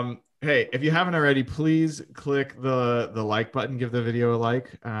 Hey, if you haven't already, please click the like button, give the video a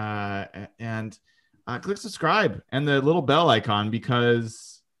like, and click subscribe and the little bell icon,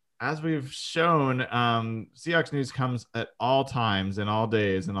 because as we've shown, Seahawks news comes at all times and all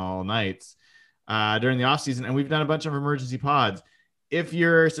days and all nights during the off season. And we've done a bunch of emergency pods. If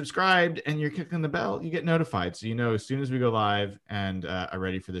you're subscribed and you're clicking the bell, you get notified. So you know as soon as we go live and are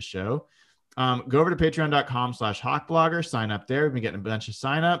ready for the show. Go over to patreon.com/hawkblogger, sign up there. We've been getting a bunch of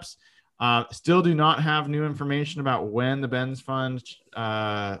signups. Still do not have new information about when the Ben's Fund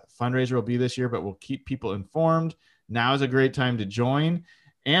fundraiser will be this year, but we'll keep people informed. Now is a great time to join.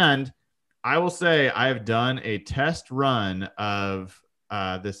 And I will say I have done a test run of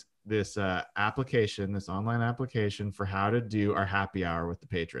this application, this online application for how to do our happy hour with the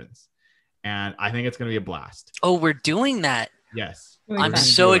patrons. And I think it's going to be a blast. Oh, we're doing that. Yes. I'm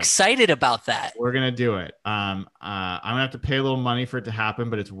so excited about that. We're going to do it. I'm going to have to pay a little money for it to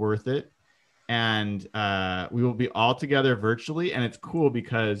happen, but it's worth it. And we will be all together virtually. And it's cool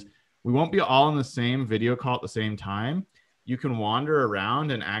because we won't be all in the same video call at the same time. You can wander around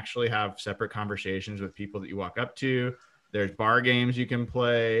and actually have separate conversations with people that you walk up to. There's bar games you can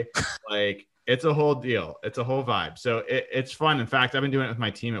play. Like, it's a whole deal. It's a whole vibe. So it's fun. In fact, I've been doing it with my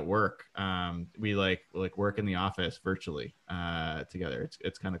team at work. We like work in the office virtually together.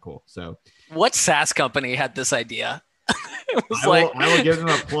 It's kind of cool. So what SaaS company had this idea? I will give them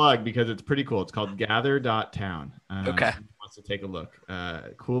a plug because it's pretty cool. It's called gather.town. Okay. Wants to take a look.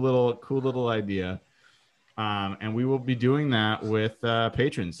 Cool little idea. And we will be doing that with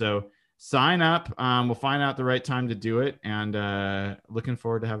patrons. So sign up. We'll find out the right time to do it, and looking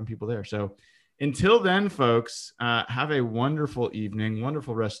forward to having people there. So until then, folks, have a wonderful evening,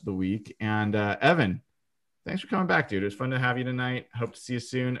 wonderful rest of the week. And Evan, thanks for coming back, dude. It was fun to have you tonight. Hope to see you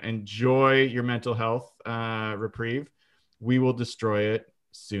soon. Enjoy your mental health reprieve. We will destroy it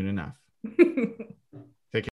soon enough.